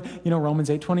like, but, Romans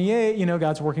 8:28,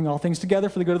 God's working all things together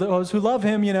for the good of those who love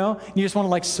him, and you just want to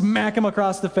like smack him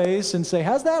across the face and say,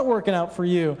 how's that working out for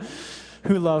you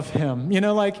who love him?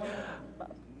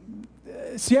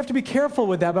 So you have to be careful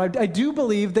with that, but I do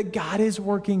believe that God is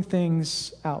working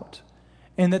things out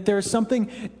and that there's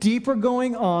something deeper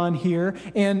going on here.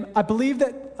 And I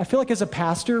feel like as a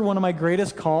pastor, one of my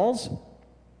greatest calls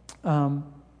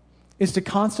is to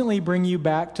constantly bring you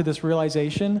back to this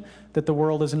realization that the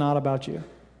world is not about you.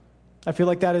 I feel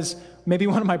like that is maybe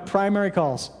one of my primary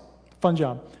calls. Fun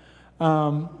job.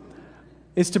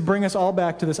 Is to bring us all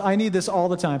back to this. I need this all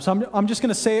the time. So I'm just going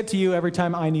to say it to you every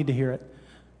time I need to hear it.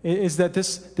 Is that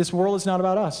this world is not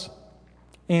about us.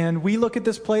 And we look at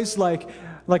this place like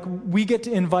we get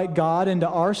to invite God into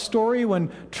our story when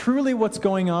truly what's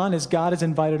going on is God has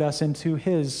invited us into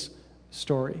his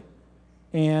story.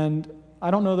 And I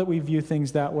don't know that we view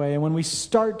things that way. And when we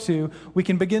start to, we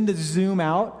can begin to zoom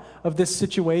out of this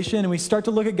situation and we start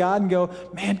to look at God and go,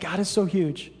 man, God is so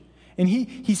huge. And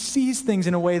he sees things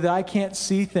in a way that I can't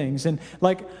see things. And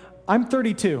like, I'm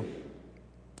 32.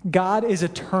 God is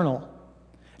eternal.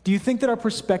 Do you think that our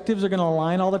perspectives are going to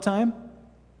align all the time?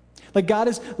 Like, God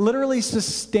is literally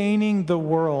sustaining the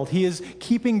world. He is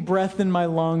keeping breath in my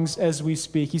lungs as we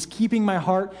speak. He's keeping my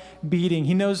heart beating.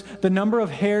 He knows the number of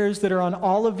hairs that are on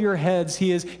all of your heads.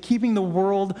 He is keeping the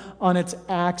world on its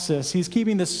axis. He's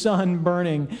keeping the sun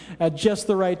burning at just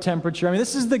the right temperature. I mean,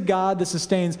 this is the God that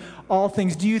sustains all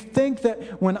things. Do you think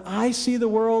that when I see the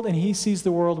world and he sees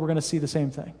the world, we're going to see the same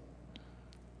thing?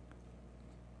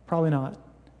 Probably not.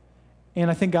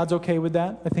 And I think God's okay with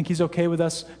that. I think he's okay with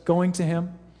us going to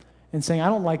him and saying, I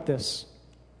don't like this.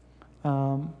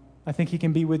 I think he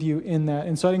can be with you in that.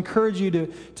 And so I'd encourage you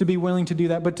to be willing to do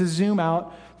that, but to zoom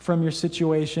out from your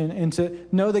situation and to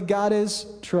know that God is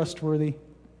trustworthy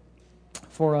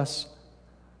for us.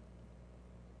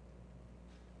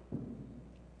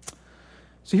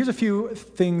 So here's a few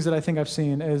things that I think I've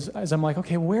seen as I'm like,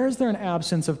 okay, where is there an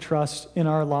absence of trust in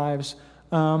our lives?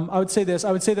 I would say this.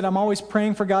 I would say that I'm always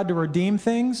praying for God to redeem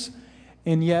things,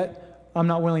 and yet I'm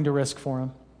not willing to risk for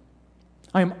him.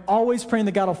 I am always praying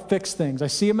that God will fix things. I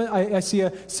see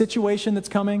a situation that's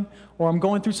coming, or I'm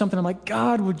going through something. I'm like,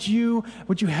 God, would you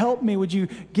help me? Would you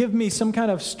give me some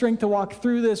kind of strength to walk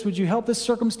through this? Would you help the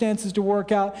circumstances to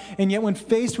work out? And yet when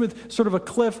faced with sort of a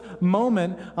cliff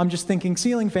moment, I'm just thinking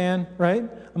ceiling fan, right?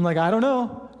 I'm like, I don't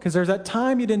know, because there's that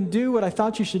time you didn't do what I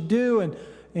thought you should do.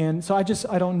 And so I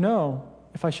don't know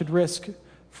if I should risk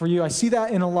for you. I see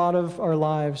that in a lot of our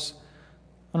lives.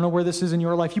 I don't know where this is in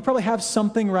your life. You probably have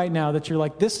something right now that you're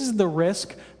like, this is the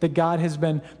risk that God has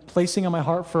been placing on my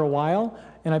heart for a while,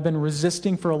 and I've been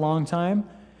resisting for a long time.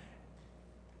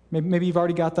 Maybe you've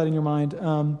already got that in your mind.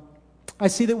 I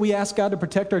see that we ask God to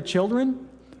protect our children,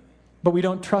 but we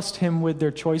don't trust him with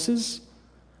their choices.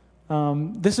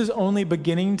 This is only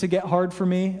beginning to get hard for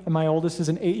me. My oldest is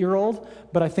an 8-year-old,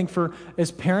 but I think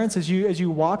as parents, as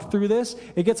you walk through this,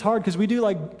 it gets hard because we do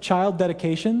like child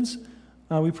dedications.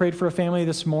 We prayed for a family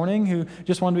this morning who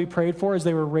just wanted to be prayed for as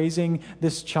they were raising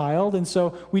this child. And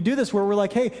so we do this where we're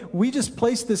like, hey, we just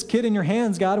placed this kid in your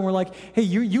hands, God. And we're like, hey,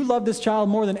 you love this child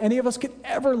more than any of us could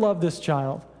ever love this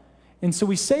child. And so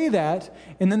we say that,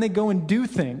 and then they go and do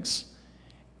things.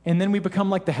 And then we become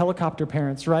like the helicopter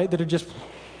parents, right? That are just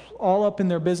all up in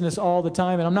their business all the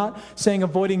time. And I'm not saying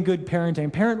avoiding good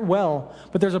parenting. Parent well,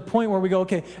 but there's a point where we go,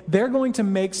 okay, they're going to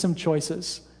make some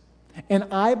choices. And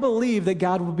I believe that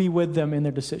God will be with them in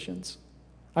their decisions.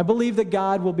 I believe that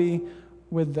God will be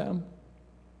with them.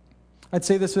 I'd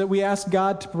say this, that we ask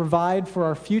God to provide for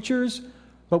our futures,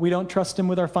 but we don't trust him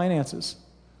with our finances.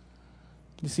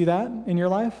 Do you see that in your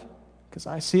life? Because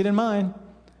I see it in mine.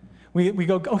 We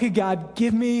go, okay, God,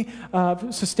 give me,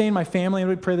 sustain my family. And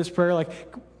we pray this prayer like,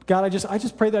 God, I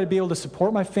just pray that I'd be able to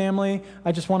support my family.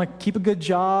 I just want to keep a good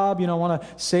job, I want to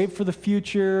save for the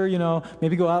future,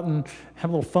 maybe go out and have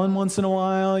a little fun once in a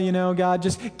while, God,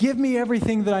 just give me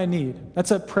everything that I need.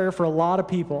 That's a prayer for a lot of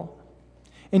people.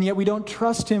 And yet we don't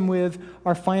trust him with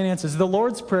our finances. The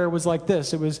Lord's Prayer was like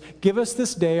this. It was, give us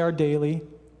this day our daily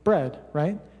bread,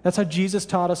 right? That's how Jesus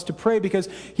taught us to pray, because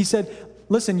he said,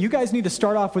 listen, you guys need to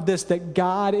start off with this, that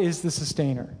God is the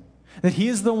sustainer. That he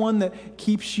is the one that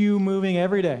keeps you moving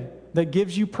every day, that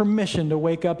gives you permission to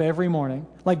wake up every morning.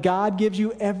 Like God gives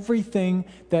you everything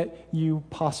that you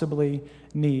possibly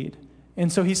need.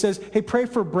 And so he says, hey, pray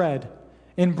for bread.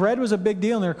 And bread was a big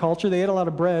deal in their culture. They ate a lot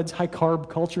of breads, high carb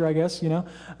culture, I guess, I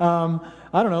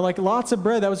don't know, like lots of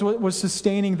bread. That was what was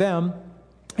sustaining them.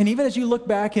 And even as you look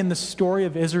back in the story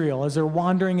of Israel, as they're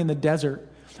wandering in the desert,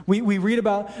 we read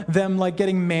about them like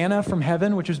getting manna from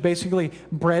heaven, which was basically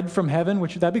bread from heaven,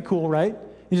 which that'd be cool, right?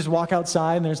 You just walk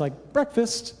outside and there's like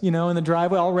breakfast, in the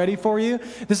driveway all ready for you.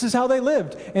 This is how they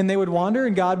lived. And they would wander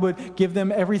and God would give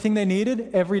them everything they needed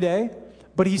every day.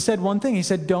 But he said one thing. He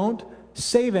said, don't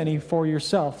save any for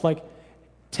yourself. Like,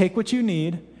 take what you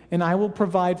need and I will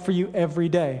provide for you every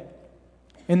day.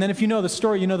 And then if you know the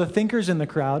story, the thinkers in the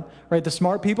crowd, right? The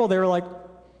smart people, they were like,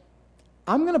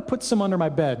 I'm going to put some under my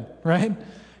bed, right?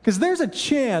 Because there's a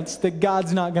chance that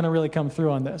God's not going to really come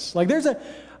through on this. Like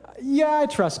I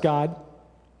trust God,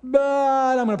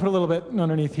 but I'm going to put a little bit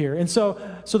underneath here. And so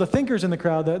the thinkers in the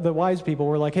crowd, the wise people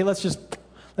were like, hey, let's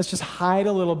just hide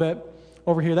a little bit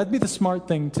over here. That'd be the smart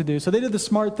thing to do. So they did the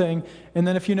smart thing. And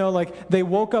then if they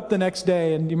woke up the next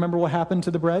day, and do you remember what happened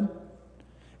to the bread?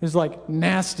 It was like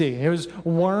nasty. It was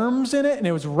worms in it and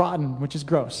it was rotten, which is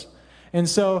gross. And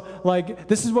so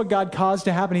this is what God caused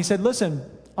to happen. He said, listen,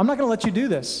 I'm not going to let you do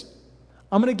this.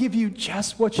 I'm going to give you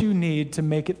just what you need to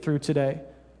make it through today,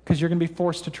 because you're going to be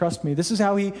forced to trust me. This is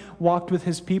how he walked with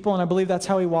his people, and I believe that's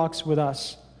how he walks with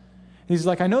us. He's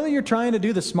like, I know that you're trying to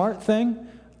do the smart thing,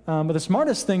 but the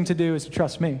smartest thing to do is to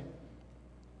trust me.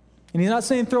 And he's not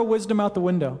saying throw wisdom out the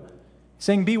window. He's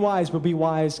saying be wise, but be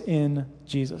wise in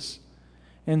Jesus.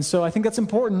 And so I think that's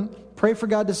important. Pray for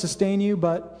God to sustain you,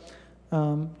 but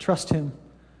trust him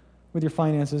with your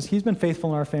finances. He's been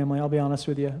faithful in our family, I'll be honest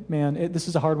with you. Man, this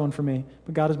is a hard one for me,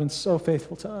 but God has been so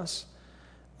faithful to us.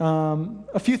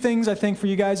 A few things I think for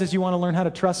you guys as you want to learn how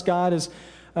to trust God is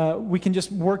we can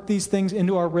just work these things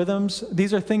into our rhythms.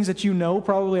 These are things that you know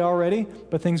probably already,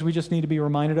 but things we just need to be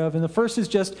reminded of. And the first is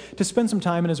just to spend some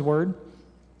time in his word.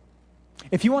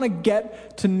 If you want to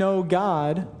get to know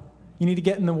God, you need to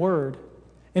get in the Word.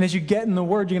 And as you get in the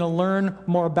Word, you're going to learn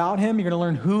more about Him. You're going to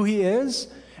learn who He is.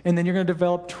 And then you're going to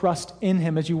develop trust in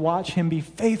Him as you watch Him be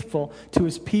faithful to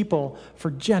His people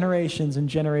for generations and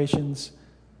generations.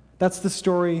 That's the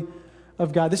story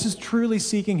of God. This is truly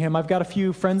seeking Him. I've got a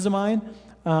few friends of mine.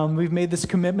 We've made this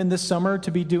commitment this summer to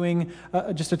be doing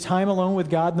just a time alone with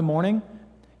God in the morning.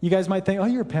 You guys might think, oh,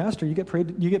 you're a pastor. You get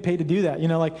paid to do that.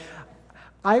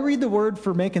 I read the Word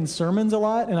for making sermons a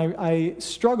lot, and I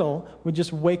struggle with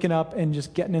just waking up and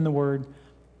just getting in the Word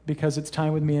because it's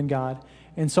time with me and God.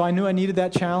 And so I knew I needed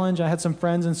that challenge. I had some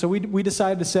friends, and so we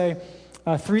decided to say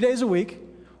 3 days a week,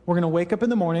 we're going to wake up in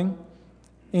the morning,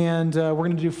 and we're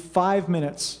going to do 5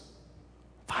 minutes,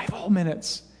 5 whole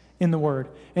minutes in the Word.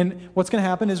 And what's going to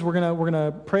happen is we're going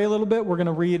to pray a little bit. We're going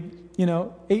to read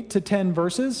 8 to 10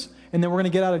 verses, and then we're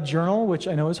going to get out a journal, which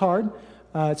I know is hard.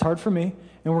 It's hard for me.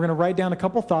 And we're going to write down a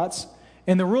couple thoughts.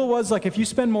 And the rule was, if you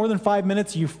spend more than 5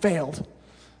 minutes, you failed.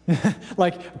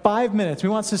 5 minutes. We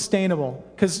want sustainable.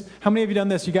 Because how many of you done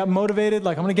this? You got motivated,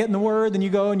 I'm going to get in the Word, then you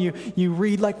go and you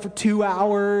read for 2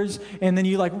 hours, and then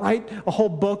you write a whole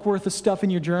book worth of stuff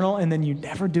in your journal, and then you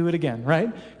never do it again, right?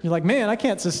 You're like, man, I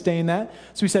can't sustain that.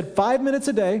 So we said 5 minutes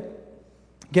a day,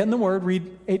 get in the Word, read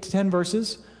 8 to 10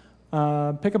 verses,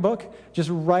 pick a book, just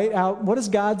write out, what is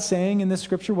God saying in this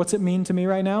scripture? What's it mean to me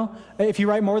right now? If you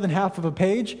write more than half of a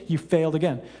page, you failed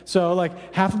again. So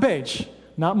half a page,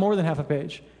 not more than half a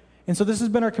page. And so this has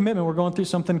been our commitment. We're going through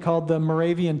something called the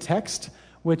Moravian Text,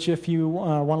 which if you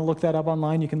want to look that up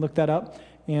online, you can look that up.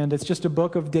 And it's just a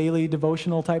book of daily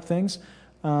devotional type things.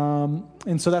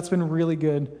 And so that's been really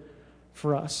good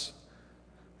for us.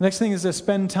 The next thing is to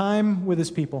spend time with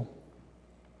His people.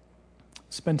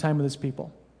 Spend time with His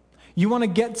people. You want to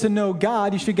get to know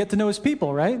God, you should get to know His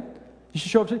people, right? You should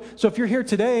show up. So if you're here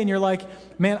today and you're like,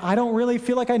 man, I don't really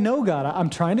feel like I know God. I'm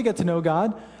trying to get to know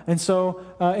God. And so,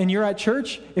 and you're at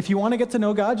church, if you want to get to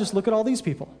know God, just look at all these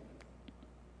people.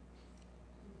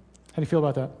 How do you feel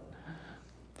about that?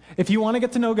 If you want to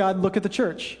get to know God, look at the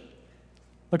church.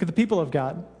 Look at the people of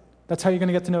God. That's how you're going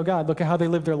to get to know God. Look at how they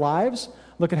live their lives.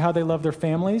 Look at how they love their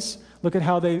families. Look at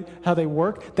how they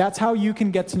work. That's how you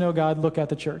can get to know God. Look at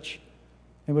the church.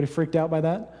 Anybody freaked out by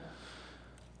that?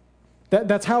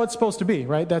 That's how it's supposed to be,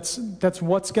 right? That's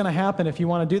what's going to happen if you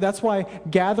want to do. That's why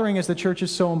gathering as the church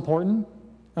is so important.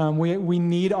 We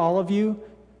need all of you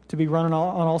to be running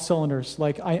on all cylinders.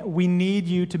 We need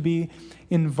you to be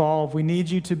involved. We need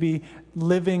you to be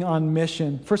living on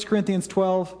mission. 1 Corinthians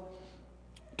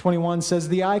 12:21 says,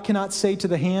 "The eye cannot say to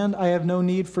the hand, I have no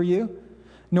need for you,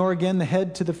 nor again the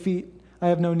head to the feet, I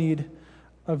have no need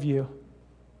of you."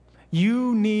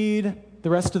 You need the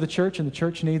rest of the church, and the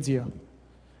church needs you.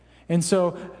 And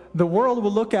so the world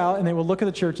will look out, and they will look at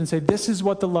the church and say, this is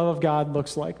what the love of God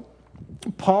looks like.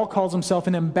 Paul calls himself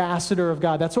an ambassador of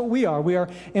God. That's what we are. We are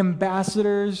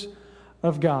ambassadors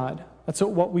of God. That's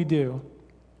what we do,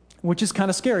 which is kind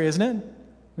of scary, isn't it?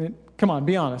 I mean, come on,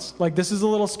 be honest. This is a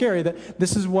little scary that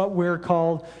this is what we're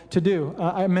called to do.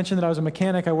 I mentioned that I was a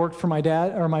mechanic. I worked for my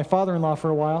father-in-law for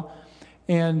a while.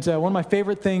 And one of my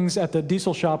favorite things at the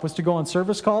diesel shop was to go on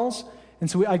service calls. And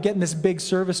so I'd get in this big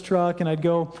service truck, and I'd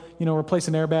go, replace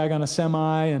an airbag on a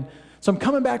semi. And so I'm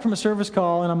coming back from a service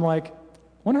call, and I'm like,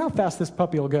 wonder how fast this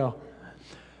puppy will go.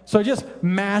 So I just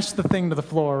mashed the thing to the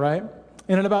floor, right?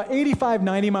 And at about 85,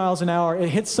 90 miles an hour, it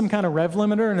hits some kind of rev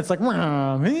limiter, and it's like, and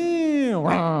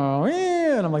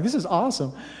I'm like, this is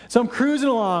awesome. So I'm cruising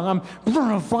along.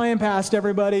 I'm flying past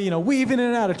everybody, weaving in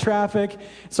and out of traffic.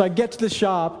 So I get to the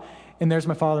shop, and there's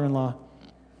my father-in-law.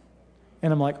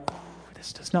 And I'm like,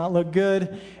 this does not look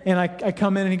good. And I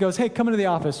come in, and he goes, hey, come into the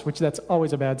office, which that's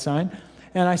always a bad sign.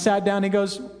 And I sat down, and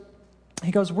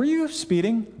he goes, were you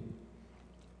speeding?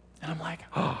 And I'm like,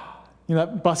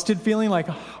 that busted feeling,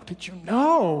 how did you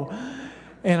know?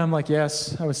 And I'm like,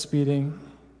 yes, I was speeding.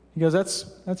 He goes,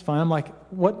 that's fine. I'm like,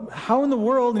 what? How in the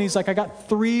world? And he's like, I got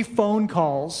 3 phone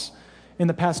calls in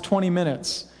the past 20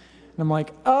 minutes. And I'm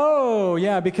like, oh,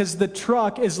 yeah, because the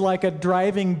truck is like a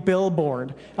driving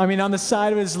billboard. I mean, on the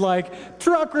side of it is like,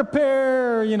 truck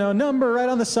repair, number right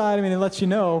on the side. I mean, it lets you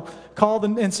know. Call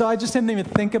them. And so I just didn't even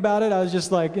think about it. I was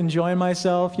just enjoying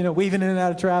myself, weaving in and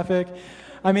out of traffic.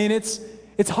 I mean, it's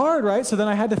hard, right? So then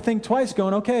I had to think twice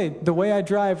going, okay, the way I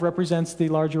drive represents the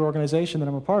larger organization that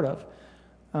I'm a part of.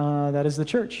 That is the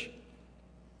church.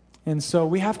 And so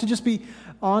we have to just be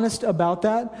honest about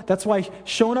that. That's why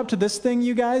showing up to this thing,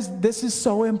 you guys, this is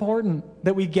so important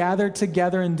that we gather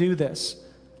together and do this.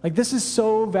 This is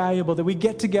so valuable that we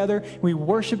get together, we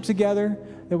worship together,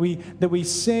 that we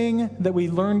sing, that we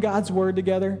learn God's word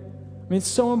together. I mean, it's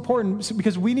so important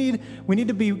because we need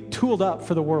to be tooled up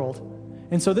for the world.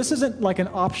 And so this isn't like an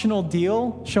optional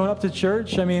deal, showing up to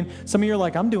church. I mean, some of you are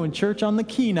like, I'm doing church on the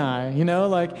Kenai,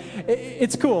 like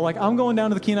it's cool. Like I'm going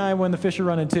down to the Kenai when the fish are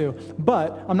running too.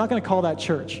 But I'm not going to call that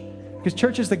church, because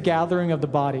church is the gathering of the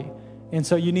body. And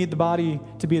so you need the body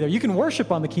to be there. You can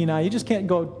worship on the Kenai, you just can't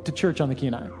go to church on the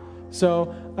Kenai.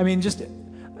 So, I mean, just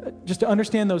to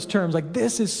understand those terms, like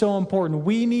this is so important.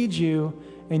 We need you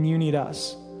and you need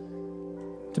us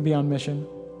to be on mission.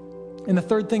 And the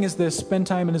third thing is this: spend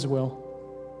time in his will.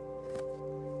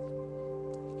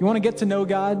 You want to get to know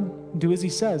God? Do as he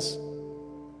says.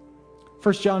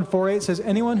 1 John 4:8 says,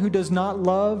 anyone who does not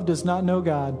love does not know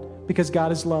God, because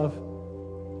God is love.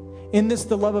 In this,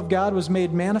 the love of God was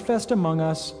made manifest among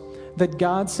us, that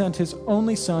God sent his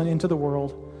only Son into the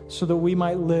world so that we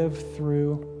might live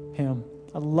through him.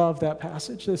 I love that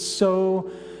passage. It's so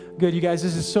good, you guys.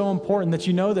 This is so important that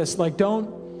you know this. Like,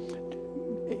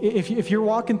 if you're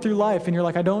walking through life and you're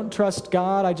like, I don't trust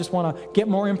God, I just want to get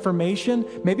more information,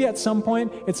 maybe at some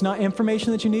point it's not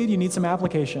information that you need some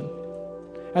application.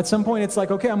 At some point it's like,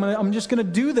 okay, I'm just going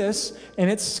to do this, and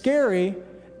it's scary,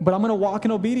 but I'm going to walk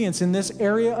in obedience in this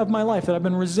area of my life that I've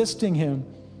been resisting him.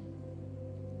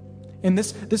 And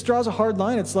this draws a hard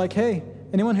line. It's like, hey,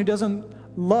 anyone who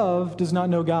doesn't love does not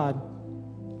know God.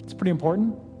 It's pretty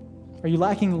important. Are you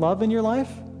lacking love in your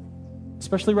life?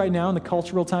 Especially right now in the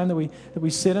cultural time that we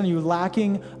sit in, are you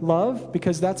lacking love?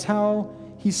 Because that's how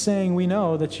he's saying we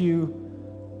know that you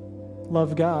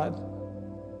love God.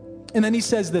 And then he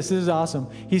says this is awesome.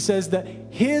 He says that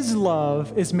his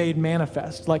love is made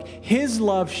manifest. Like his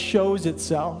love shows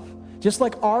itself. Just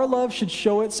like our love should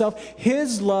show itself,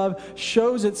 his love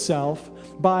shows itself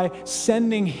by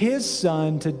sending his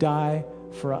Son to die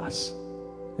for us.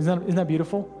 Isn't that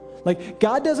beautiful? Like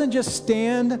God doesn't just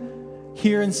stand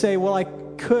here and say, well, I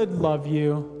could love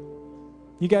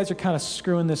you. You guys are kind of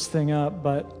screwing this thing up,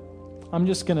 but I'm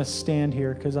just going to stand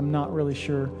here because I'm not really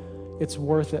sure it's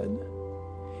worth it.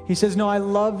 He says, no, I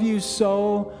love you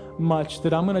so much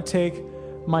that I'm going to take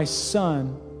my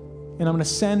Son and I'm going to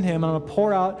send him, and I'm going to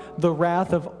pour out the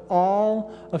wrath of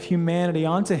all of humanity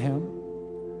onto him,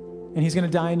 and he's going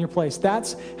to die in your place.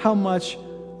 That's how much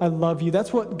I love you.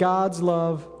 That's what God's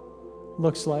love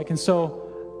looks like. And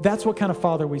so that's what kind of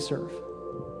Father we serve.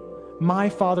 My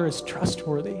Father is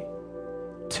trustworthy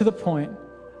to the point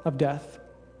of death.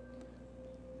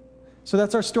 So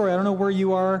that's our story. I don't know where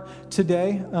you are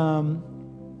today.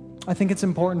 I think it's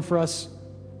important for us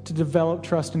to develop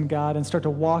trust in God and start to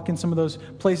walk in some of those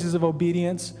places of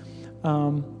obedience.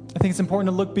 I think it's important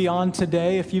to look beyond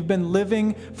today. If you've been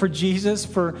living for Jesus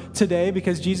for today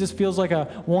because Jesus feels like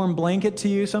a warm blanket to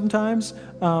you sometimes,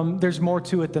 there's more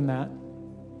to it than that.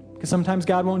 Because sometimes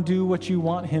God won't do what you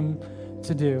want him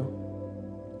to do.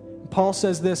 Paul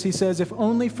says this, he says, if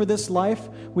only for this life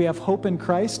we have hope in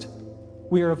Christ,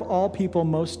 we are of all people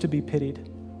most to be pitied.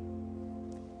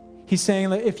 He's saying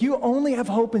that if you only have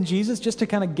hope in Jesus just to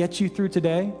kind of get you through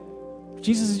today, if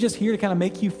Jesus is just here to kind of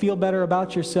make you feel better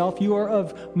about yourself, you are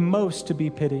of most to be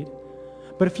pitied.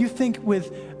 But if you think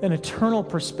with an eternal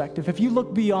perspective, if you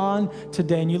look beyond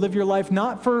today and you live your life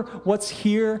not for what's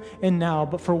here and now,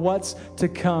 but for what's to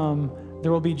come,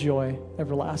 there will be joy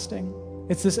everlasting.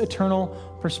 It's this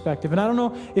eternal perspective. And I don't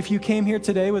know if you came here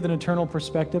today with an eternal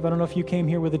perspective. I don't know if you came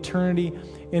here with eternity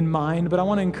in mind, but I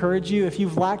want to encourage you, if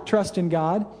you've lacked trust in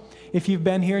God, if you've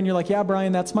been here and you're like, yeah,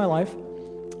 Brian, that's my life,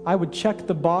 I would check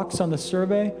the box on the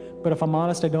survey, but if I'm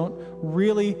honest, I don't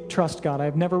really trust God.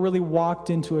 I've never really walked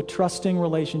into a trusting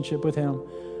relationship with him.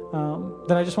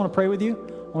 Then I just want to pray with you.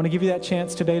 I want to give you that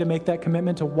chance today to make that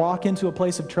commitment, to walk into a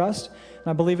place of trust, and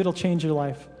I believe it'll change your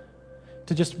life.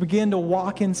 To just begin to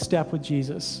walk in step with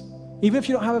Jesus, even if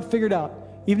you don't have it figured out,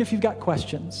 even if you've got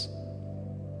questions.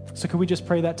 So could we just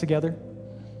pray that together?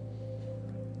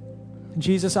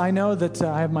 Jesus, I know that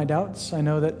I have my doubts. I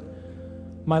know that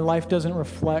my life doesn't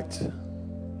reflect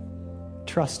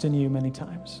trust in you many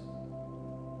times.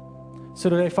 So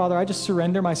today, Father, I just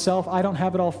surrender myself. I don't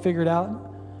have it all figured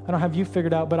out. I don't have you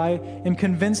figured out, but I am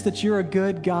convinced that you're a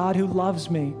good God who loves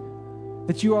me,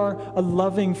 that you are a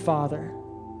loving Father,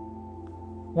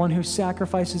 one who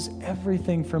sacrifices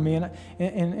everything for me,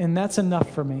 and that's enough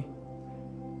for me.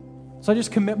 So I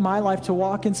just commit my life to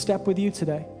walk in step with you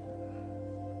today.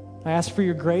 I ask for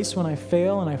your grace when I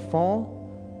fail and I fall,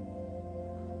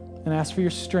 and I ask for your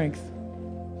strength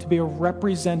to be a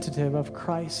representative of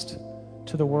Christ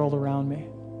to the world around me.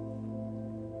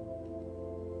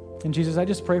 And Jesus, I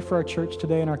just pray for our church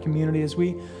today and our community as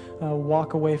we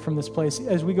walk away from this place,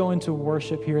 as we go into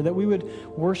worship here, that we would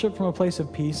worship from a place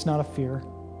of peace, not of fear.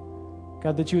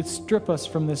 God, that you would strip us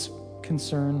from this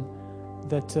concern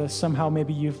that somehow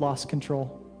maybe you've lost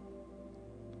control.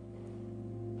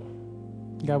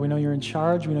 God, we know you're in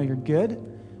charge. We know you're good.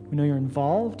 We know you're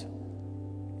involved.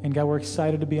 And God, we're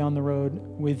excited to be on the road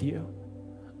with you.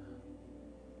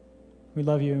 We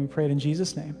love you, and we pray it in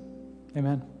Jesus' name.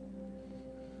 Amen.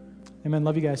 Amen.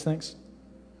 Love you guys. Thanks.